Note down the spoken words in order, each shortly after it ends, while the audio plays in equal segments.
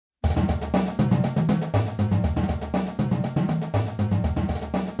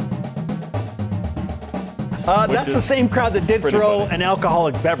That's the same crowd that did throw an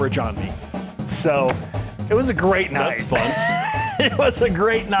alcoholic beverage on me. So it was a great night. That's fun. It was a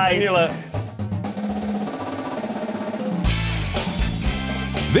great night.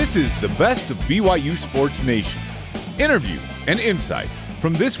 This is the best of BYU Sports Nation. Interviews and insight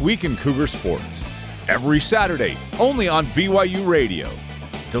from this week in Cougar sports. Every Saturday, only on BYU Radio.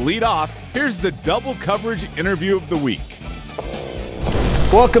 To lead off, here's the double coverage interview of the week.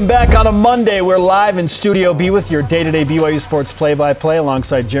 Welcome back on a Monday. We're live in Studio B with your day-to-day BYU Sports play-by-play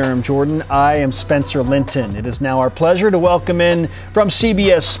alongside Jarom Jordan. I am Spencer Linton. It is now our pleasure to welcome in from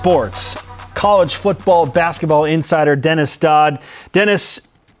CBS Sports, college football, basketball insider Dennis Dodd. Dennis,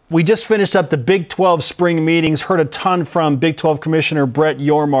 we just finished up the Big 12 spring meetings, heard a ton from Big 12 Commissioner Brett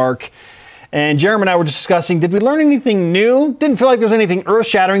Yormark. And Jarom and I were discussing, did we learn anything new? Didn't feel like there was anything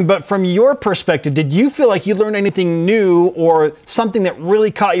earth-shattering, but from your perspective, did you feel like you learned anything new or something that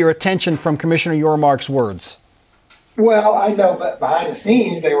really caught your attention from Commissioner Yormark's words? Well, I know, but behind the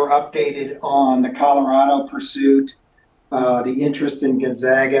scenes, they were updated on the Colorado pursuit, the interest in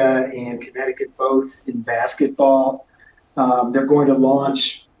Gonzaga and Connecticut both in basketball. They're going to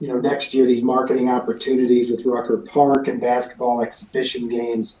launch, next year these marketing opportunities with Rucker Park and basketball exhibition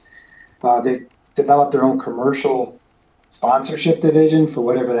games. They developed their own commercial sponsorship division for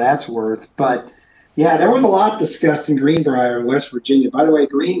whatever that's worth. But, yeah, there was a lot discussed in Greenbrier in West Virginia. By the way,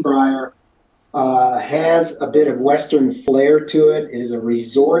 Greenbrier has a bit of Western flair to it. It is a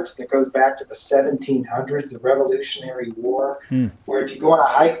resort that goes back to the 1700s, the Revolutionary War, where if you go on a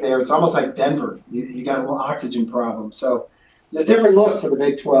hike there, it's almost like Denver. You got a little oxygen problem. So it's a different look for the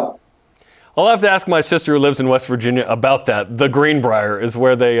Big 12. I'll have to ask my sister who lives in West Virginia about that. The Greenbrier is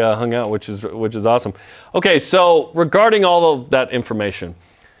where they hung out, which is awesome. Okay, so regarding all of that information,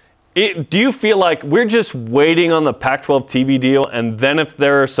 do you feel like we're just waiting on the Pac-12 TV deal, and then if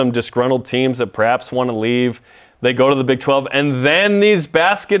there are some disgruntled teams that perhaps want to leave, they go to the Big 12, and then these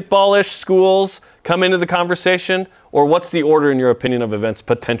basketball-ish schools come into the conversation? Or what's the order, in your opinion, of events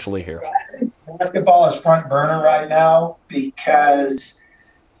potentially here? I think basketball is front burner right now because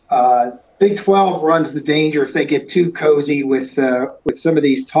Big 12 runs the danger if they get too cozy with some of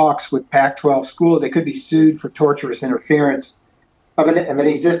these talks with Pac-12 schools. They could be sued for torturous interference of an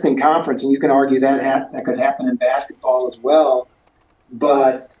existing conference, and you can argue that could happen in basketball as well.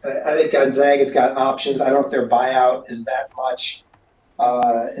 But I think Gonzaga's got options. I don't know if their buyout is that much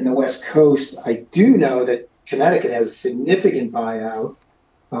in the West Coast. I do know that Connecticut has a significant buyout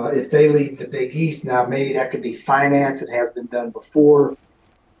if they leave the Big East. Now, maybe that could be finance. It has been done before.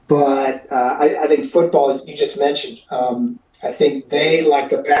 But I think football, you just mentioned, I think they, like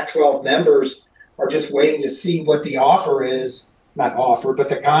the Pac-12 members, are just waiting to see what the offer is. Not offer, but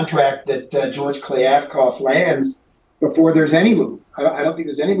the contract that George Kliavkoff lands before there's any move. I don't think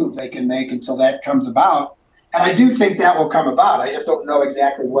there's any move they can make until that comes about. And I do think that will come about. I just don't know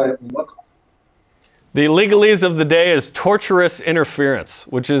exactly what it will look like. The legalese of the day is torturous interference,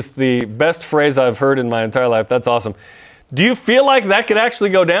 which is the best phrase I've heard in my entire life. That's awesome. Do you feel like that could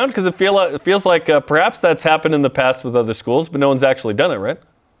actually go down? Because it feels like perhaps that's happened in the past with other schools, but no one's actually done it, right?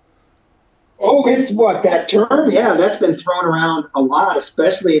 Oh, it's what, that term? Yeah, that's been thrown around a lot,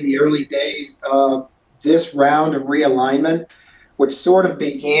 especially in the early days of this round of realignment, which sort of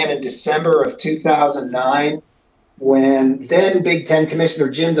began in December of 2009, when then Big Ten Commissioner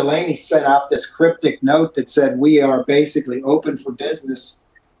Jim Delaney sent out this cryptic note that said, we are basically open for business.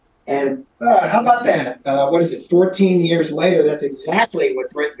 And how about that? 14 years later, that's exactly what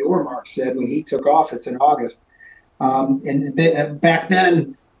Brett Yormark said when he took office in August. And back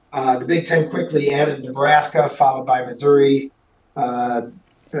then, the Big Ten quickly added Nebraska, followed by Missouri. By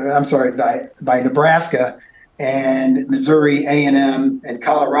Nebraska, and Missouri, A&M, and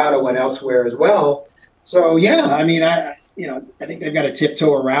Colorado went elsewhere as well. So yeah, I mean, I think they've got to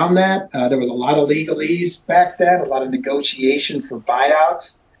tiptoe around that. There was a lot of legalese back then, a lot of negotiation for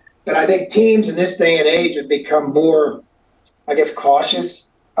buyouts. But I think teams in this day and age have become more, I guess,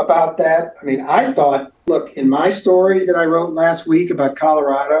 cautious about that. I mean, I thought, look, in my story that I wrote last week about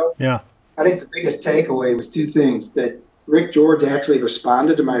Colorado, I think the biggest takeaway was two things: that Rick George actually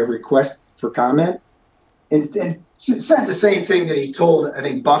responded to my request for comment and said the same thing that he told, I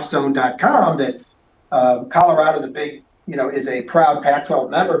think, BuffZone.com, that Colorado is a proud Pac-12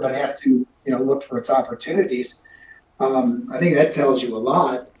 member, but has to, look for its opportunities. I think that tells you a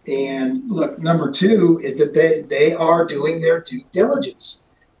lot. And look, number two is that they are doing their due diligence.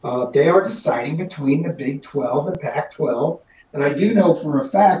 They are deciding between the Big 12 and Pac-12. And I do know for a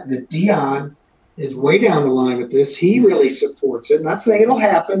fact that Dion is way down the line with this. He really supports it. Not saying it'll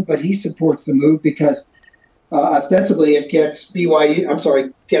happen, but he supports the move because ostensibly it gets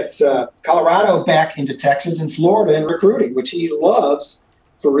Colorado back into Texas and Florida in recruiting, which he loves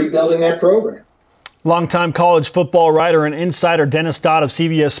for rebuilding that program. Longtime college football writer and insider Dennis Dodd of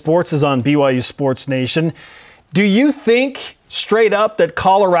CBS Sports is on BYU Sports Nation. Do you think, straight up, that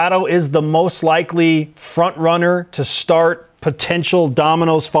Colorado is the most likely front runner to start potential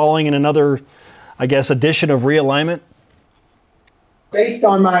dominoes falling in another, edition of realignment? Based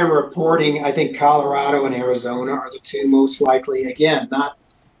on my reporting, I think Colorado and Arizona are the two most likely. Again,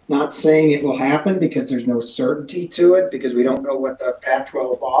 not saying it will happen because there's no certainty to it, because we don't know what the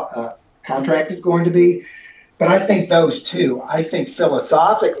Pac-12 contract is going to be. But I think those two. I think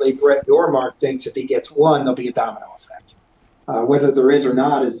philosophically, Brett Yormark thinks if he gets one, there'll be a domino effect. Whether there is or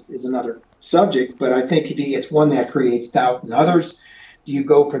not is another subject. But I think if he gets one, that creates doubt in others. You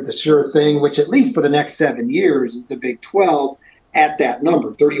go for the sure thing, which at least for the next 7 years is the Big 12 at that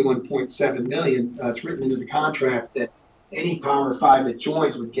number, $31.7 million. It's written into the contract that any Power 5 that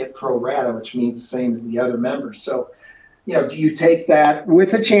joins would get pro rata, which means the same as the other members. So, do you take that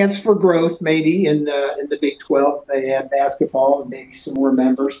with a chance for growth maybe in the Big 12? They add basketball and maybe some more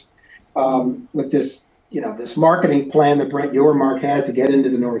members with this, this marketing plan that Brent Yormark has to get into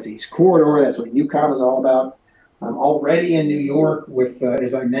the Northeast Corridor. That's what UConn is all about. Already in New York with,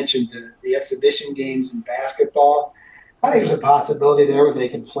 as I mentioned, the exhibition games in basketball. I think there's a possibility there where they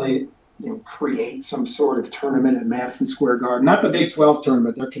can play, create some sort of tournament at Madison Square Garden. Not the Big 12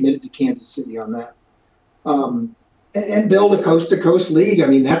 tournament. They're committed to Kansas City on that. And build a coast-to-coast league. I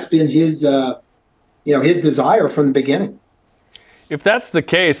mean, that's been his desire from the beginning. If that's the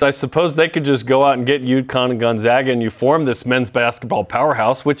case, I suppose they could just go out and get UConn and Gonzaga and you form this men's basketball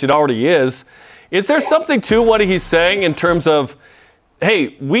powerhouse, which it already is. Is there something to what he's saying in terms of,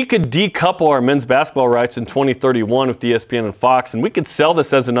 hey, we could decouple our men's basketball rights in 2031 with ESPN and Fox, and we could sell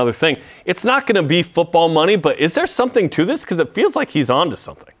this as another thing? It's not going to be football money, but is there something to this? Because it feels like he's on to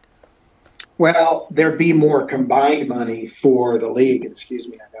something. Well, there'd be more combined money for the league. Excuse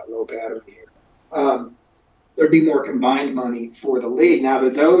me, I got low battery here. There'd be more combined money for the league. Now, there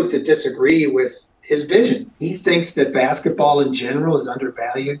are those that disagree with his vision. He thinks that basketball in general is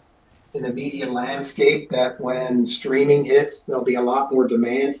undervalued in the media landscape, that when streaming hits, there'll be a lot more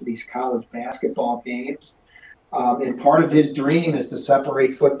demand for these college basketball games. And part of his dream is to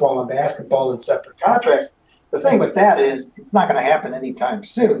separate football and basketball in separate contracts. The thing with that is it's not going to happen anytime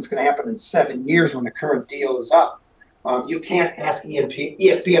soon. It's going to happen in 7 years when the current deal is up. You can't ask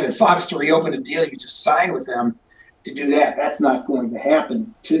ESPN and Fox to reopen a deal you just signed with them to do that. That's not going to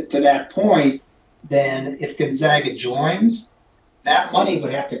happen. To that point, then if Gonzaga joins, that money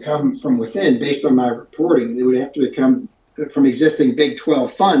would have to come from within. Based on my reporting, it would have to come from existing Big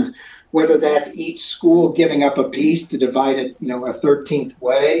 12 funds, whether that's each school giving up a piece to divide it, a 13th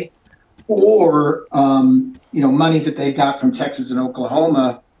way, or money that they got from Texas and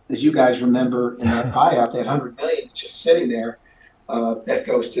Oklahoma, as you guys remember in that buyout, that $100 million just sitting there, that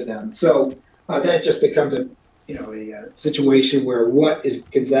goes to them. So that just becomes a situation where what is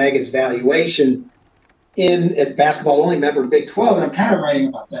Gonzaga's valuation as basketball only member of Big 12, and I'm kind of writing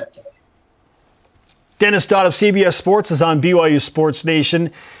about that today. Dennis Dodd of CBS Sports is on BYU Sports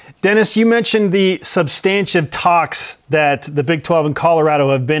Nation. Dennis, you mentioned the substantive talks that the Big 12 and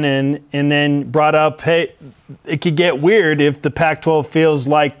Colorado have been in, and then brought up, hey, it could get weird if the Pac-12 feels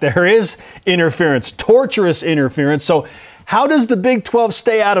like there is interference, torturous interference. So how does the Big 12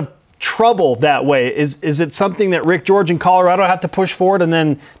 stay out of trouble that way? Is it something that Rick George and Colorado have to push forward, and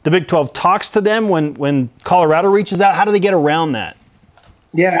then the Big 12 talks to them when Colorado reaches out? How do they get around that?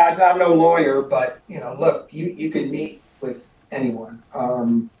 Yeah, I'm no lawyer, but look, you can meet with anyone.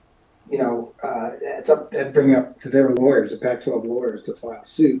 It's up to bring up to their lawyers, the Pac-12 lawyers, to file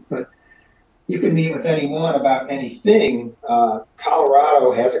suit. But you can meet with anyone about anything.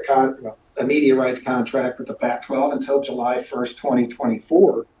 Colorado has a media rights contract with the Pac-12 until July 1st,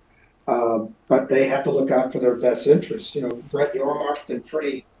 2024. But they have to look out for their best interests. Brett Yormark's been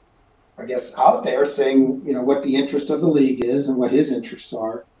pretty, out there saying, what the interest of the league is and what his interests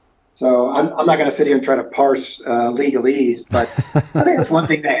are. So I'm not going to sit here and try to parse legalese, but I think that's one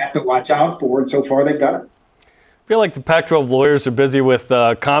thing they have to watch out for, and so far they've done it. I feel like the Pac-12 lawyers are busy with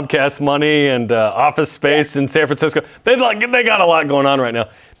Comcast money and office space in San Francisco. They got a lot going on right now.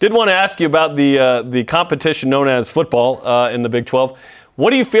 Did want to ask you about the competition known as football in the Big 12. What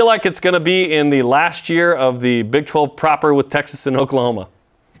do you feel like it's going to be in the last year of the Big 12 proper with Texas and Oklahoma?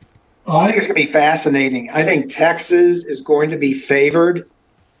 Oh, I think it's going to be fascinating. I think Texas is going to be favored,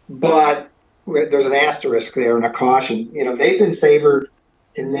 but there's an asterisk there and a caution. They've been favored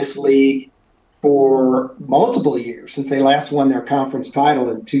in this league for multiple years since they last won their conference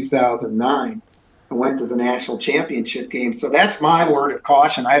title in 2009. and went to the national championship game. So that's my word of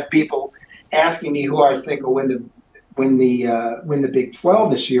caution. I have people asking me who I think will win the Big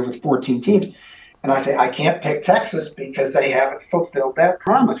 12 this year with 14 teams. And I say, I can't pick Texas because they haven't fulfilled that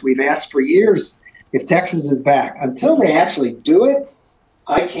promise. We've asked for years if Texas is back. Until they actually do it,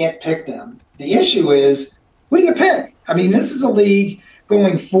 I can't pick them. The issue is, what do you pick? I mean, this is a league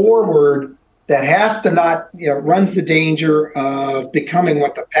going forward that has to not, runs the danger of becoming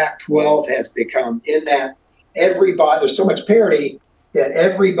what the Pac-12 has become, in that there's so much parity that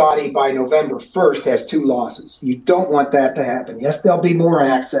everybody by November 1st has 2 losses. You don't want that to happen. Yes, there'll be more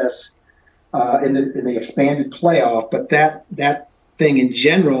access in the expanded playoff, but that thing in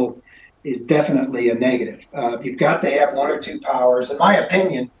general is definitely a negative. You've got to have 1 or 2 powers, in my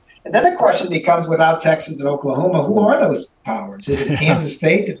opinion. And then the question becomes, without Texas and Oklahoma, who are those powers? Is it Kansas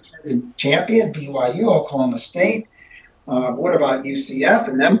State, the defending champion, BYU, Oklahoma State? What about UCF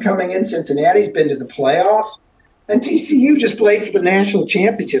and them coming in? Cincinnati's been to the playoff. And TCU just played for the national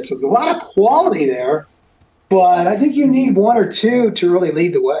championship. So there's a lot of quality there. But I think you need 1 or 2 to really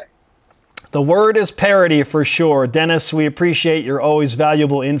lead the way. The word is parity for sure. Dennis, we appreciate your always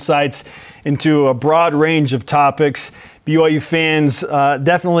valuable insights into a broad range of topics. BYU fans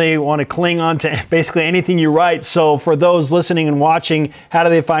definitely want to cling on to basically anything you write. So for those listening and watching, how do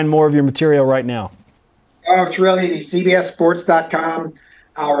they find more of your material right now? It's really CBSSports.com.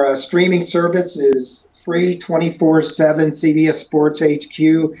 Our streaming service is free 24/7, CBS Sports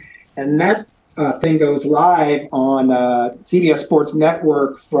HQ. And that thing goes live on CBS Sports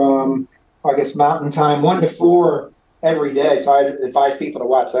Network from August Mountain Time, 1 to 4 every day. So I advise people to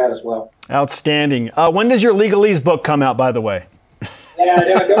watch that as well. Outstanding. When does your legalese book come out, by the way? Yeah,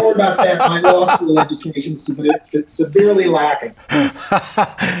 don't worry about that. My law school education is severely lacking.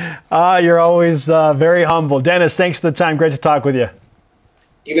 You're always very humble. Dennis, thanks for the time. Great to talk with you.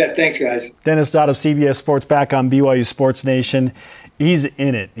 You bet. Thanks, guys. Dennis Dodd of CBS Sports back on BYU Sports Nation. He's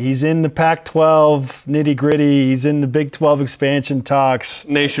in it. He's in the Pac-12 nitty-gritty. He's in the Big 12 expansion talks.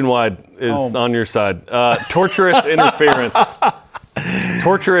 Nationwide is on your side. Torturous interference.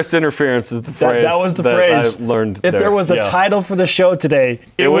 Torturous interference is the phrase. That was the phrase I learned. If there was a title for the show today,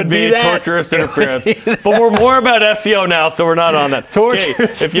 it would be that. Torturous interference. But we're more about SEO now, so we're not on that. Okay,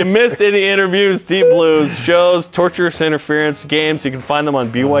 if you missed any interviews, Deep Blues, shows, torturous interference, games, you can find them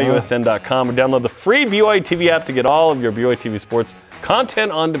on BYUSN.com or download the free BYU TV app to get all of your BYU TV sports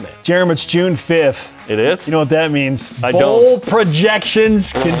content on demand. Jarom, it's June 5th. It is? You know what that means? I Bowl don't.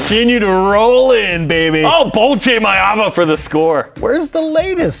 projections continue to roll in, baby. Oh, Bolche Mayama for the score. Where's the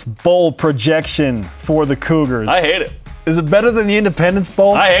latest bowl projection for the Cougars? I hate it. Is it better than the Independence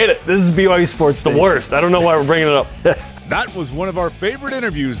Bowl? I hate it. This is BYU Sports Nation. The worst. I don't know why we're bringing it up. That was one of our favorite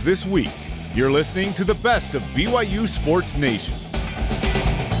interviews this week. You're listening to the best of BYU Sports Nation.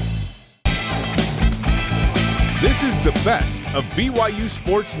 This is the best of BYU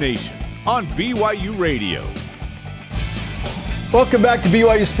Sports Nation on BYU Radio. Welcome back to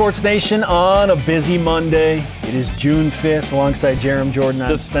BYU Sports Nation on a busy Monday. It is June 5th alongside Jarom Jordan.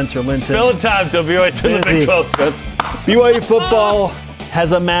 I'm Spencer Linton. Still in time till BYU's in the Big 12. BYU football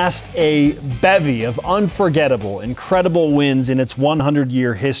has amassed a bevy of unforgettable, incredible wins in its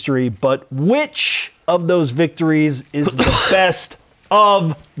 100-year history. But which of those victories is the best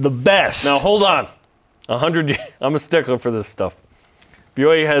of the best? Now, hold on. 100. I'm a stickler for this stuff.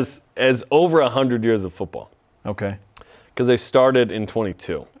 BYU has over 100 years of football. Okay. Because they started in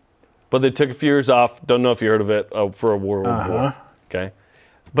 22. But they took a few years off. Don't know if you heard of it, for a World War. Okay.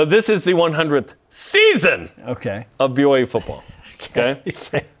 But this is the 100th season of BYU football. Okay?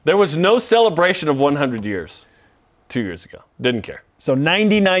 There was no celebration of 100 years 2 years ago. Didn't care. So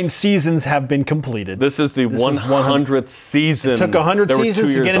 99 seasons have been completed. This is the 100th season. It took 100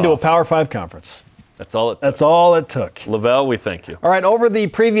 seasons to get into a Power 5 conference. That's all it took. That's all it took. Lavelle, we thank you. All right, over the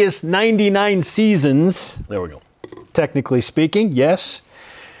previous 99 seasons, there we go. Technically speaking, yes,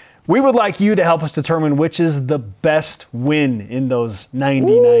 we would like you to help us determine which is the best win in those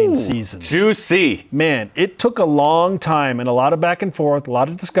 99 seasons. Juicy. Man, it took a long time and a lot of back and forth, a lot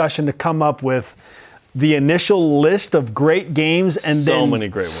of discussion to come up with the initial list of great games and so then many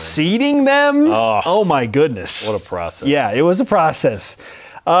great wins. Seeding them. Oh my goodness. What a process. Yeah, it was a process.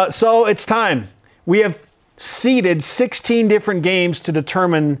 So it's time. We have seeded 16 different games to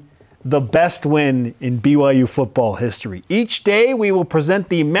determine the best win in BYU football history. Each day we will present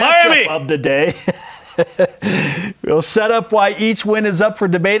the matchup of the day. We'll set up why each win is up for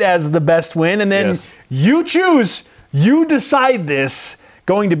debate as the best win, and then you choose, you decide this.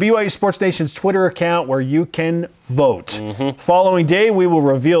 going to BYU Sports Nation's Twitter account where you can vote. Following day, we will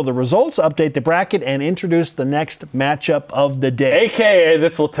reveal the results, update the bracket, and introduce the next matchup of the day. AKA,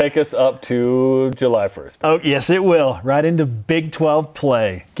 this will take us up to July 1st. Oh, yes, it will. Right into Big 12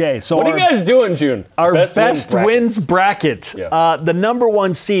 play. Okay, so what are you guys doing, June? Our best wins bracket. Yeah. The number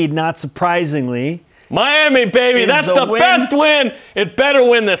 1 seed, not surprisingly, Miami, baby. That's the best win. It better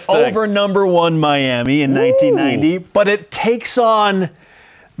win this thing. over number 1 Miami in 1990. But it takes on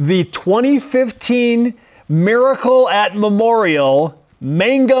the 2015 Miracle at Memorial,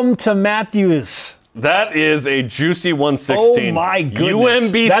 Mangum to Matthews. That is a juicy 116. Oh, my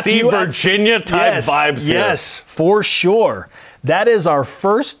goodness. UMBC, Virginia type vibes here. Yes, for sure. That is our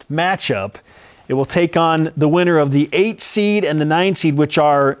first matchup. It will take on the winner of the 8 seed and the 9 seed, which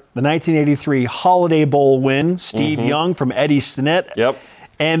are the 1983 Holiday Bowl win, Steve Young from Eddie Stinnett. Yep.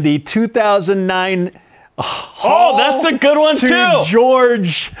 And the 2009 that's a good one, too.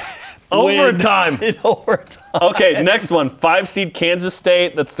 George Overtime. In overtime. Okay, next one. 5 seed Kansas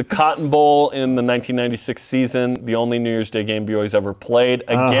State. That's the Cotton Bowl in the 1996 season. The only New Year's Day game BYU's ever played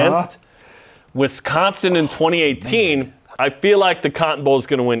against Wisconsin in 2018. I feel like the Cotton Bowl is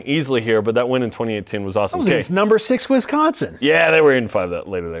going to win easily here, but that win in 2018 was awesome. It's number 6 Wisconsin. Yeah, they were 8-5 that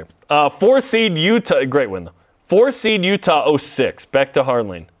later there. 4 seed Utah, great win though. 4 seed Utah 06, back to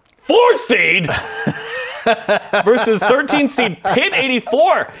Harline. 4 seed versus 13 seed Pitt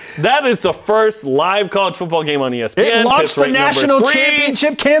 84. That is the first live college football game on ESPN. It launched the Pitt's national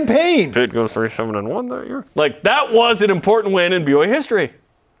championship campaign. Pitt goes 37-1 that year. Like, that was an important win in BYU history.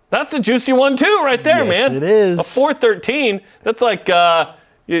 That's a juicy 1-2 right there, man. It is. A 4-13. That's like,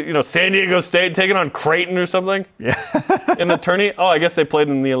 San Diego State taking on Creighton or something. Yeah. In the tourney. Oh, I guess they played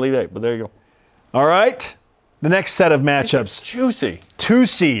in the Elite 8, but there you go. All right. The next set of matchups. Juicy. 2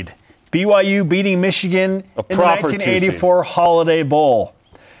 seed. BYU beating Michigan in the 1984 Holiday Bowl.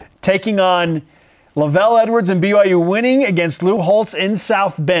 Taking on Lavelle Edwards and BYU winning against Lou Holtz in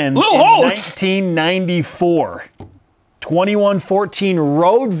South Bend in 1994. 21-14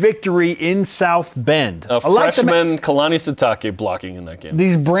 road victory in South Bend. A freshman Kalani Sitake blocking in that game.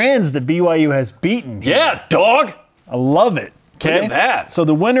 These brands that BYU has beaten. Yeah, dog. I love it. Okay? Look at that. So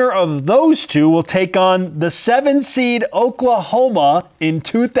the winner of those two will take on the 7 seed Oklahoma in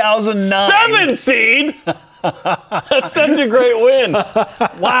 2009. 7 seed? That's such a great win.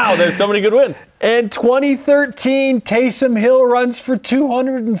 Wow, there's so many good wins. And 2013, Taysom Hill runs for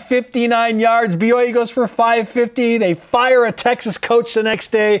 259 yards. BYU goes for 550. They fire a Texas coach the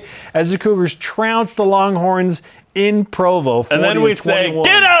next day as the Cougars trounce the Longhorns in Provo. And then we say,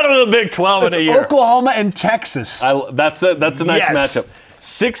 get out of the Big 12 in a year. Oklahoma and Texas. That's a nice matchup.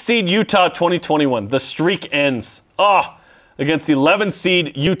 6 seed Utah 2021. The streak ends. Against the 11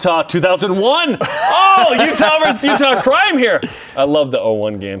 seed Utah 2001. Utah versus Utah crime here. I love the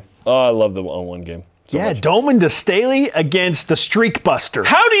 0-1 game. I love the 0-1 game. So much. Doman to Staley against the streak buster.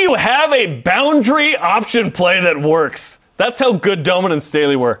 How do you have a boundary option play that works? That's how good Doman and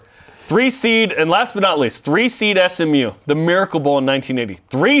Staley were. 3 seed, and last but not least, 3 seed SMU, the Miracle Bowl in 1980.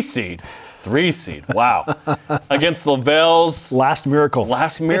 3 seed. Wow. Against Lavelle's Last Miracle.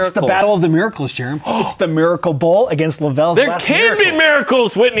 It's the Battle of the Miracles, Jarom. It's the Miracle Bowl against Lavelle's Last Miracle. There can be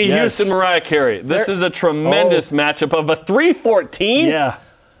miracles, Whitney Houston, Mariah Carey. This is a tremendous matchup of a 3-14. Yeah.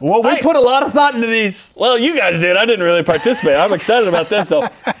 Well, we put a lot of thought into these. Well, you guys did. I didn't really participate. I'm excited about this, though.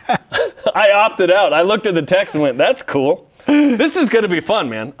 I opted out. I looked at the text and went, that's cool. This is going to be fun,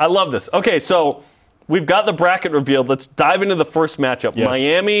 man. I love this. Okay, so we've got the bracket revealed. Let's dive into the first matchup. Yes.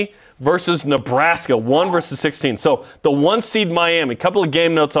 Miami versus Nebraska, 1 versus 16. So the 1 seed Miami. Couple of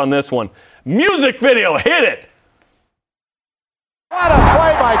game notes on this one. Music video, hit it. What a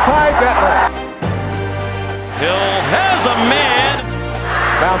play by Ty Detmer. Hill has a man.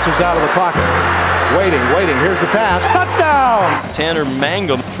 Bounces out of the pocket. Waiting. Here's the pass. Touchdown! Tanner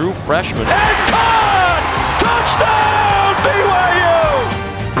Mangum, true freshman. And caught! Touchdown, BYU!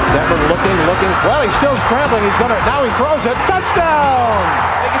 Detmer looking. Well, he's still scrambling. Now he throws it. Touchdown!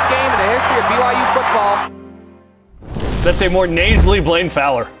 Biggest game in the history of BYU football. That's a more nasally Blaine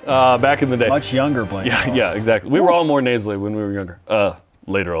Fowler back in the day. Much younger Blaine. Yeah, exactly. We were all more nasally when we were younger.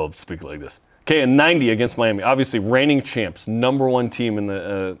 Later I'll speak like this. Okay, in 90 against Miami. Obviously, reigning champs, number 1 team in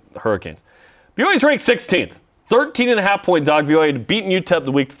the Hurricanes. BYU's ranked 16th. 13.5-point dog. BYU had beaten UTEP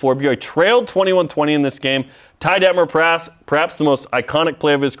the week before. BYU trailed 21-20 in this game. Ty Detmer, perhaps the most iconic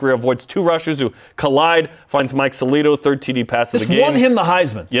play of his career, avoids 2 rushers who collide, finds Mike Solito, 3rd TD pass of the game. This won him the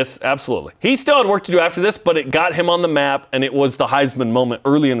Heisman. Yes, absolutely. He still had work to do after this, but it got him on the map, and it was the Heisman moment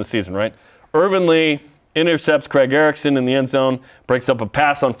early in the season, right? Irvin Lee intercepts Craig Erickson in the end zone, breaks up a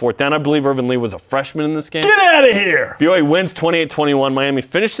pass on 4th down. I believe Irvin Lee was a freshman in this game. Get out of here! BYU wins 28-21. Miami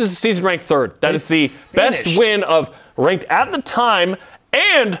finishes the season ranked 3rd. That is the best win of ranked at the time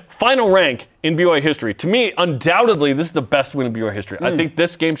and final rank in BYU history. To me, undoubtedly, this is the best win in BYU history. I think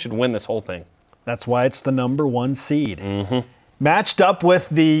this game should win this whole thing. That's why it's the number 1 seed. Matched up with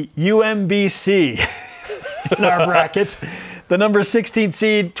the UMBC in our bracket. The number 16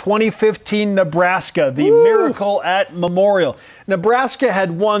 seed, 2015 Nebraska, the Miracle at Memorial. Nebraska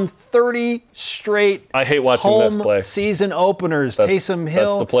had won 30 straight I hate watching this play. Season openers. Taysom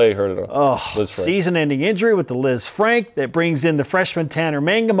Hill. That's the play you heard it on. Season-ending injury with the Liz Frank that brings in the freshman Tanner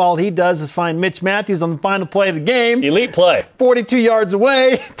Mangum. All he does is find Mitch Matthews on the final play of the game. Elite play. 42 yards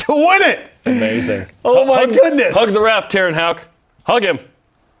away to win it. Amazing. Oh, my goodness. Hug the ref, Taryn Houck. Hug him.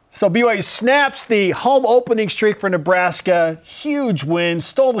 So BYU snaps the home opening streak for Nebraska. Huge win.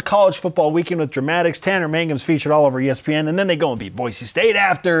 Stole the college football weekend with dramatics. Tanner Mangum's featured all over ESPN. And then they go and beat Boise State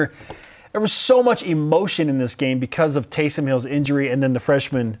after. There was so much emotion in this game because of Taysom Hill's injury and then the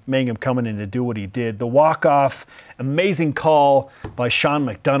freshman Mangum coming in to do what he did. The walk-off, amazing call by Sean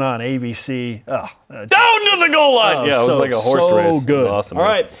McDonough on ABC. Down to the goal line. Yeah, it was like a horse race. So good. Awesome. All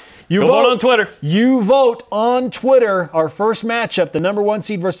right. You vote on Twitter. You vote on Twitter. Our first matchup, the number 1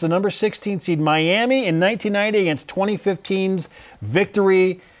 seed versus the number 16 seed, Miami in 1990 against 2015's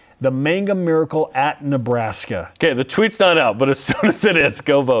victory, the Mangum Miracle at Nebraska. Okay, the tweet's not out, but as soon as it is,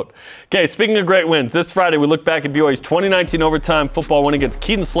 go vote. Okay, speaking of great wins, this Friday we look back at BYU's 2019 overtime football win against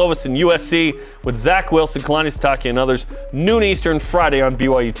Keaton Slovis and USC with Zach Wilson, Kalani Sitake, and others, noon Eastern Friday on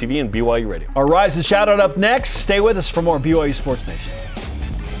BYU TV and BYU Radio. Our Rise and Shout Out up next. Stay with us for more BYU Sports Nation.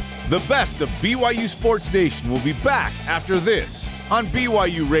 The best of BYU Sports Nation will be back after this on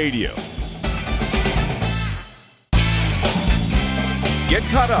BYU Radio. Get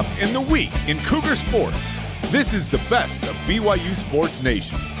caught up in the week in Cougar Sports. This is the best of BYU Sports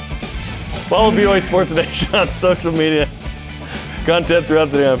Nation. Follow BYU Sports Nation on social media. Content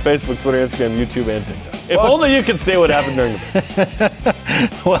throughout the day on Facebook, Twitter, Instagram, YouTube, and TikTok. If only you could say what happened during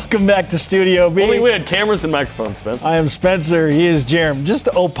the Welcome back to Studio B. Only we had cameras and microphones, Spence. I am Spencer. He is Jarom. Just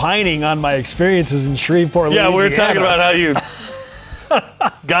opining on my experiences in Shreveport, Louisiana. Yeah, we were talking about how you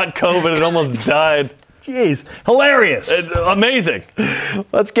got COVID and almost died. Jeez, hilarious. Amazing.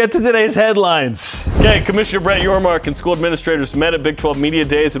 Let's get to today's headlines. Okay, Commissioner Brett Yormark and school administrators met at Big 12 Media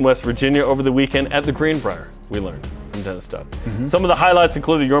Days in West Virginia over the weekend at the Greenbrier, we learned from Dennis Dodd. Some of the highlights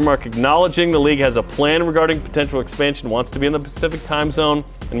included Yormark acknowledging the league has a plan regarding potential expansion, wants to be in the Pacific time zone,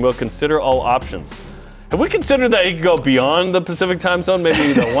 and will consider all options. Have we considered that he could go beyond the Pacific time zone,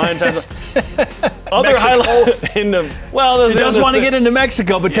 maybe the Hawaiian time zone? Other highlight in the he does want to get into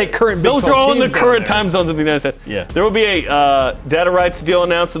Mexico, but take current Big 12 those are all in the teams current time zones of the United States. Yeah. There will be a data rights deal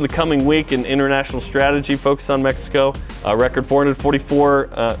announced in the coming week, an international strategy focused on Mexico. Record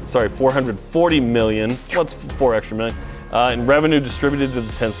 440 million. What's 4 extra million? In revenue distributed to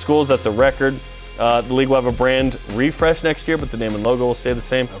the 10 schools. That's a record. The league will have a brand refresh next year, but the name and logo will stay the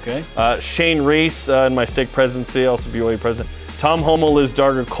same. Okay. Shane Reese in my stake presidency, also BYU president. Tom Homo, Liz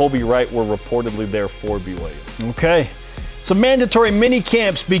Darger, Colby Wright were reportedly there for BYU. Okay. Some mandatory mini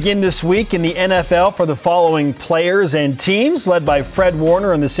camps begin this week in the NFL for the following players and teams, led by Fred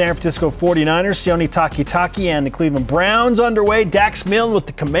Warner and the San Francisco 49ers, Sione Takitaki and the Cleveland Browns underway, Dax Milne with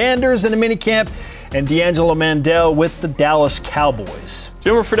the Commanders in a mini camp, and D'Angelo Mandel with the Dallas Cowboys.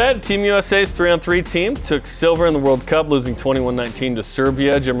 Jimmer Fredette, Team USA's 3-on-3 team, took silver in the World Cup, losing 21-19 to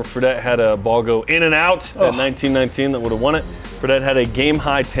Serbia. Jimmer Fredette had a ball go in and out at 19-19 that would have won it. Fredette had a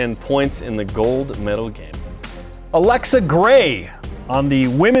game-high 10 points in the gold medal game. Alexa Gray on the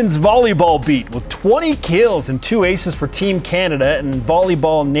women's volleyball beat with 20 kills and 2 aces for Team Canada in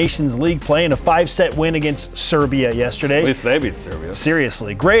Volleyball Nations League play in a 5-set win against Serbia yesterday. At least they beat Serbia.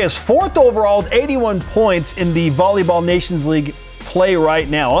 Seriously. Gray is 4th overall with 81 points in the Volleyball Nations League play right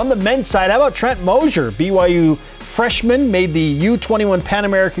now. On the men's side, how about Trent Mosier? BYU freshman made the U21 Pan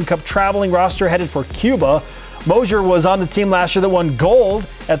American Cup traveling roster headed for Cuba. Mosier was on the team last year that won gold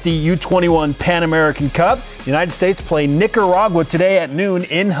at the U21 Pan American Cup. The United States play Nicaragua today at noon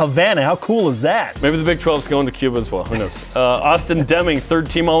in Havana. How cool is that? Maybe the Big 12's going to Cuba as well. Who knows? Austin Deming,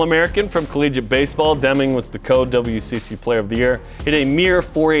 3rd-team All-American from collegiate baseball. Deming was the co-WCC Player of the Year. Hit a mere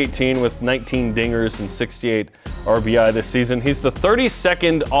 .418 with 19 dingers and 68 RBI this season. He's the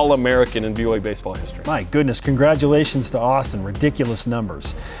 32nd All-American in BYU baseball history. My goodness, congratulations to Austin. Ridiculous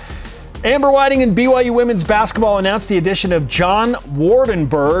numbers. Amber Whiting and BYU women's basketball announced the addition of John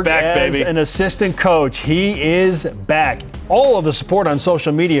Wardenberg as an assistant coach. He is back. All of the support on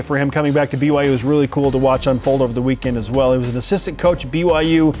social media for him coming back to BYU is really cool to watch unfold over the weekend as well. He was an assistant coach at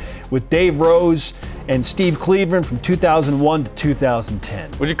BYU with Dave Rose and Steve Cleveland from 2001 to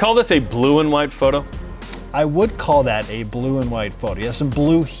 2010. Would you call this a blue and white photo? I would call that a blue and white photo. You have some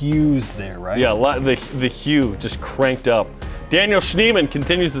blue hues there, right? Yeah, the hue just cranked up. Daniel Schneemann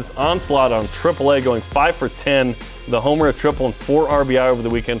continues his onslaught on AAA, going 5 for 10, the homer, a triple, and 4 RBI over the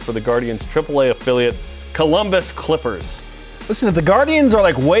weekend for the Guardians' AAA affiliate, Columbus Clippers. Listen, if the Guardians are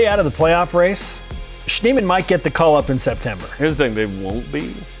like way out of the playoff race, Schneemann might get the call up in September. Here's the thing, they won't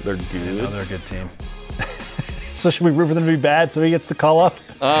be. They're good. No, they're a good team. So should we root for them to be bad so he gets the call up?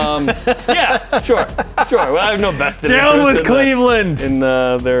 Yeah, sure. Well, I have no vested Down interest with Cleveland in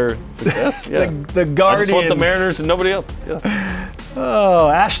their success. Yeah. the Guardians. I just want the Mariners and nobody else. Yeah. Oh,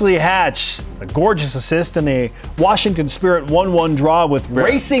 Ashley Hatch, a gorgeous assist in a Washington Spirit 1-1 draw with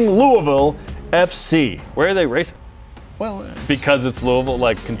Racing Louisville FC. Where are they racing? Well, because it's Louisville,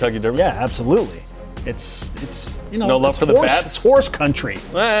 like Kentucky Derby? Yeah, absolutely. It's no love for the bats? It's horse country.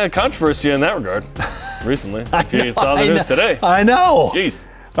 Controversy in that regard recently. You saw the news today. I know. Jeez.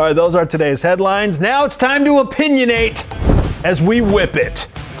 All right, those are today's headlines. Now it's time to opinionate as we whip it.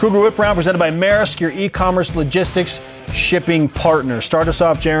 Cougar Whip Round presented by Maersk, your e-commerce logistics shipping partner. Start us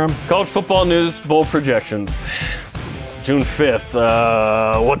off, Jarom. College football news, bowl projections. June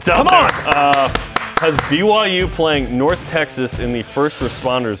 5th. What's up? Come on! Has BYU playing North Texas in the First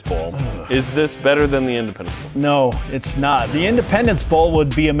Responders Bowl? Is this better than the Independence Bowl? No, it's not. The Independence Bowl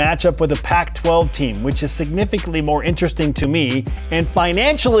would be a matchup with a Pac-12 team, which is significantly more interesting to me and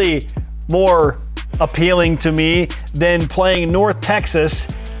financially more appealing to me than playing North Texas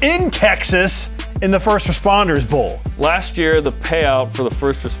in Texas in the First Responders Bowl. Last year, the payout for the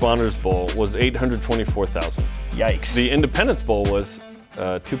First Responders Bowl was $824,000. Yikes. The Independence Bowl was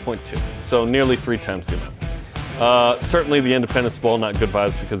 2.2, so nearly 3 times the amount. Certainly the Independence Bowl, not good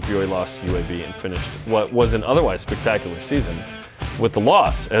vibes because BYU lost to UAB and finished what was an otherwise spectacular season with the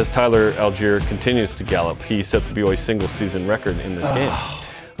loss. As Tyler Algier continues to gallop, he set the BYU single season record in this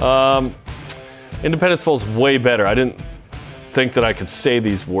game. Independence Bowl's way better. I didn't think that I could say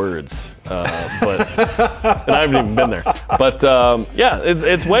these words, but and I haven't even been there. But yeah,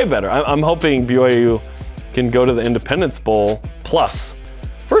 it's way better. I'm hoping BYU can go to the Independence Bowl plus.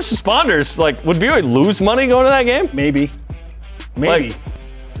 First Responders, like, would BYU lose money going to that game? Maybe.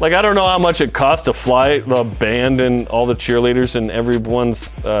 Like I don't know how much it costs to fly the band and all the cheerleaders and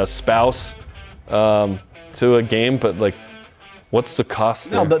everyone's spouse to a game, but like, what's the cost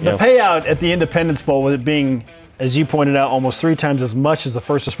there? No, the payout at the Independence Bowl, with it being, as you pointed out, almost 3 times as much as the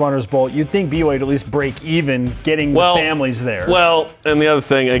First Responders Bowl, you'd think BYU would at least break even getting the families there. Well, and the other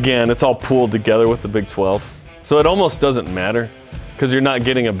thing, again, it's all pooled together with the Big 12. So it almost doesn't matter because you're not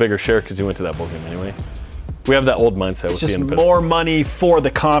getting a bigger share because you went to that bowl game anyway. We have that old mindset with the just Independence. more money for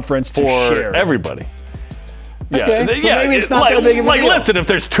the conference to share. For everybody. Yeah, okay, so maybe it's not that big of a deal. Listen, if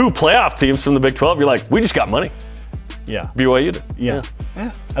there's 2 playoff teams from the Big 12, you're like, we just got money. Yeah. BYU did. Yeah,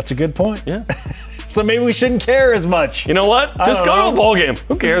 that's a good point. Yeah. So maybe we shouldn't care as much. You know what? Just go to a bowl game.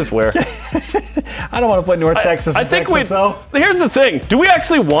 Who cares where? I don't want to play North Texas in Texas, though. Here's the thing. Do we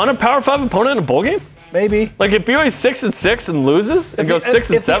actually want a Power 5 opponent in a bowl game? Maybe. Like if BYU's 6-6 and loses and goes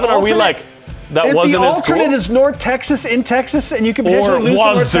 6-7, are we like, that wasn't as cool? If the alternate is North Texas in Texas and you can potentially lose to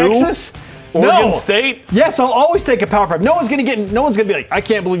North Texas? Oregon State? Yes, I'll always take a Power 5. No one's gonna be like, I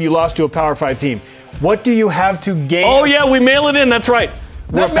can't believe you lost to a Power 5 team. What do you have to gain? Oh yeah, we mail it in, that's right.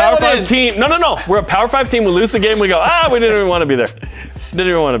 We're a Power 5 team. No. We're a Power 5 team. We lose the game. We go, we didn't even want to be there.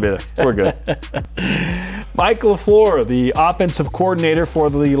 We're good. Mike LaFleur, the offensive coordinator for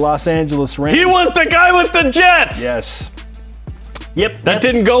the Los Angeles Rams. He was the guy with the Jets. Yes. Yep. That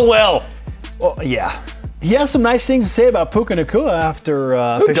didn't go well. Well, yeah. He has some nice things to say about Puka Nacua after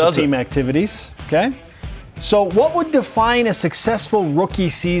official team activities. Okay. So what would define a successful rookie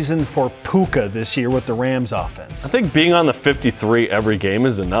season for Puka this year with the Rams offense? I think being on the 53 every game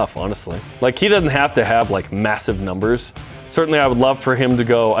is enough, honestly. Like, he doesn't have to have, like, massive numbers. Certainly, I would love for him to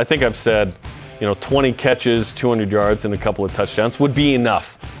go, I think I've said, 20 catches, 200 yards, and a couple of touchdowns would be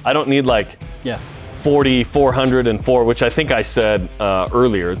enough. I don't need, 40, 404, which I think I said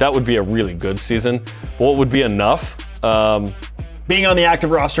earlier. That would be a really good season. What would be enough? Being on the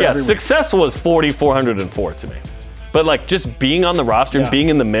active roster every week. Success was 40, 404 to me. But just being on the roster and being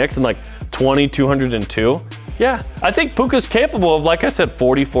in the mix and 20, 202, I think Puka's capable of, like I said,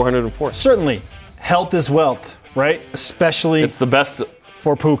 40, 404. Certainly. Health is wealth, right? Especially it's the best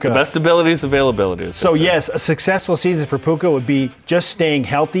for Puka. The best ability is availability. So yes, a successful season for Puka would be just staying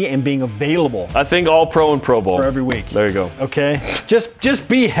healthy and being available. I think all pro and Pro Bowl. For every week. There you go. Okay. Just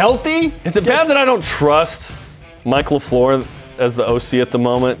be healthy. Is it bad that I don't trust Mike LaFleur as the OC at the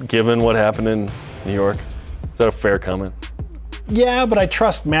moment, given what happened in New York? Is that a fair comment? Yeah, but I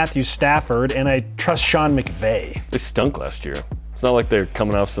trust Matthew Stafford and I trust Sean McVay. They stunk last year. It's not like they're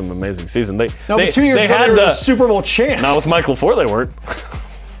coming off some amazing season. But 2 years ago, they were the Super Bowl champs. Not with Mike LaFleur, they weren't.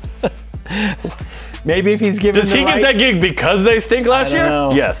 Maybe if he's given Does he get that gig because they stink last year?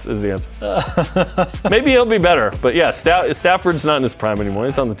 Know. Yes, is the answer. Maybe he'll be better. But yeah, Stafford's not in his prime anymore.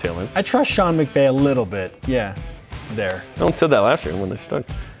 He's on the tail end. I trust Sean McVay a little bit. Yeah, there. No one said that last year when they stunk.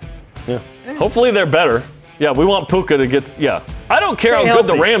 Yeah. Hopefully they're better. Yeah, we want Puka to get. Yeah. I don't care how good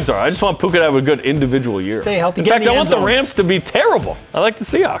the Rams are. I just want Puka to have a good individual year. Stay healthy. In fact, I want the Rams to be terrible. I like the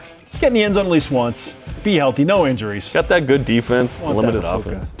Seahawks. Just get in the end zone at least once. Be healthy. No injuries. Got that good defense, limited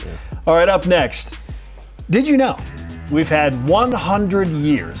offense. Yeah. All right, up next. Did you know we've had 100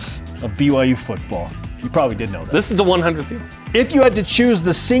 years of BYU football? You probably did know that. This is the 100th year. If you had to choose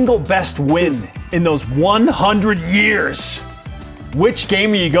the single best win in those 100 years, which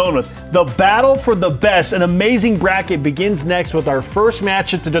game are you going with? The battle for the best, an amazing bracket, begins next with our first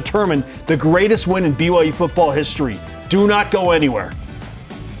matchup to determine the greatest win in BYU football history. Do not go anywhere.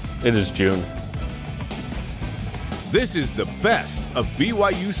 It is June. This is the best of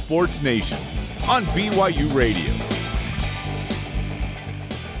BYU Sports Nation on BYU Radio.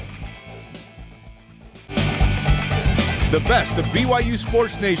 The best of BYU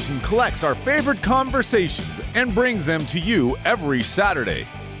Sports Nation collects our favorite conversations and brings them to you every Saturday.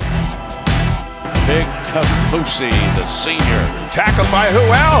 Big Kaufusi, the senior. Tackled by who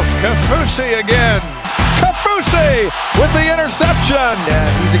else? Kaufusi again. Kaufusi with the interception.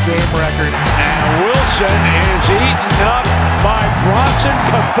 Yeah, he's a game record. And Wilson is eaten up by Bronson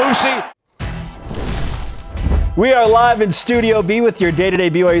Kaufusi. We are live in Studio B with your day-to-day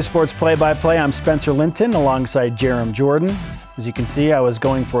BYU Sports play-by-play. I'm Spencer Linton alongside Jarom Jordan. As you can see, I was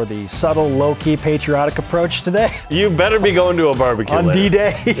going for the subtle, low-key, patriotic approach today. You better be going to a barbecue on later.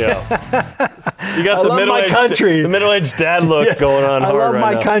 D-Day. Yeah. You got I the love middle-aged dad look going on hard right now.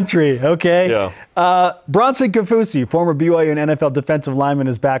 I love my country, okay? Yeah. Bronson Kaufusi, former BYU and NFL defensive lineman,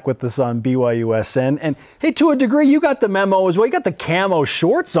 is back with us on BYUSN. And hey, to a degree, you got the memo as well. You got the camo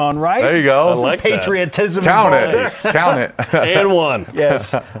shorts on, right? There you go. Some patriotism. Count it. Count it. And one.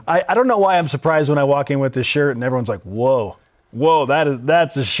 Yes. I don't know why I'm surprised when I walk in with this shirt and everyone's like, whoa,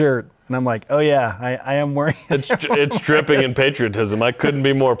 that's a shirt. And I'm like, oh yeah, I am wearing it. It's dripping in patriotism. I couldn't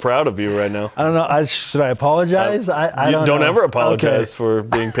be more proud of you right now. I don't know. Should I apologize? I don't know. Ever apologize for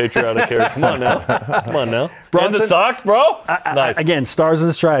being patriotic here. Come on now. Bronson, and the socks, bro? Nice. Again, stars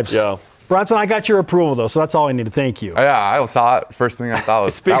and stripes. Yeah. Bronson, I got your approval, though, so that's all I need to thank you. Yeah, I saw it. First thing I thought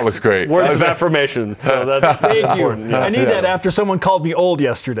was, that looks great. Words of affirmation, so that's thank you. important. Yeah. I need that after someone called me old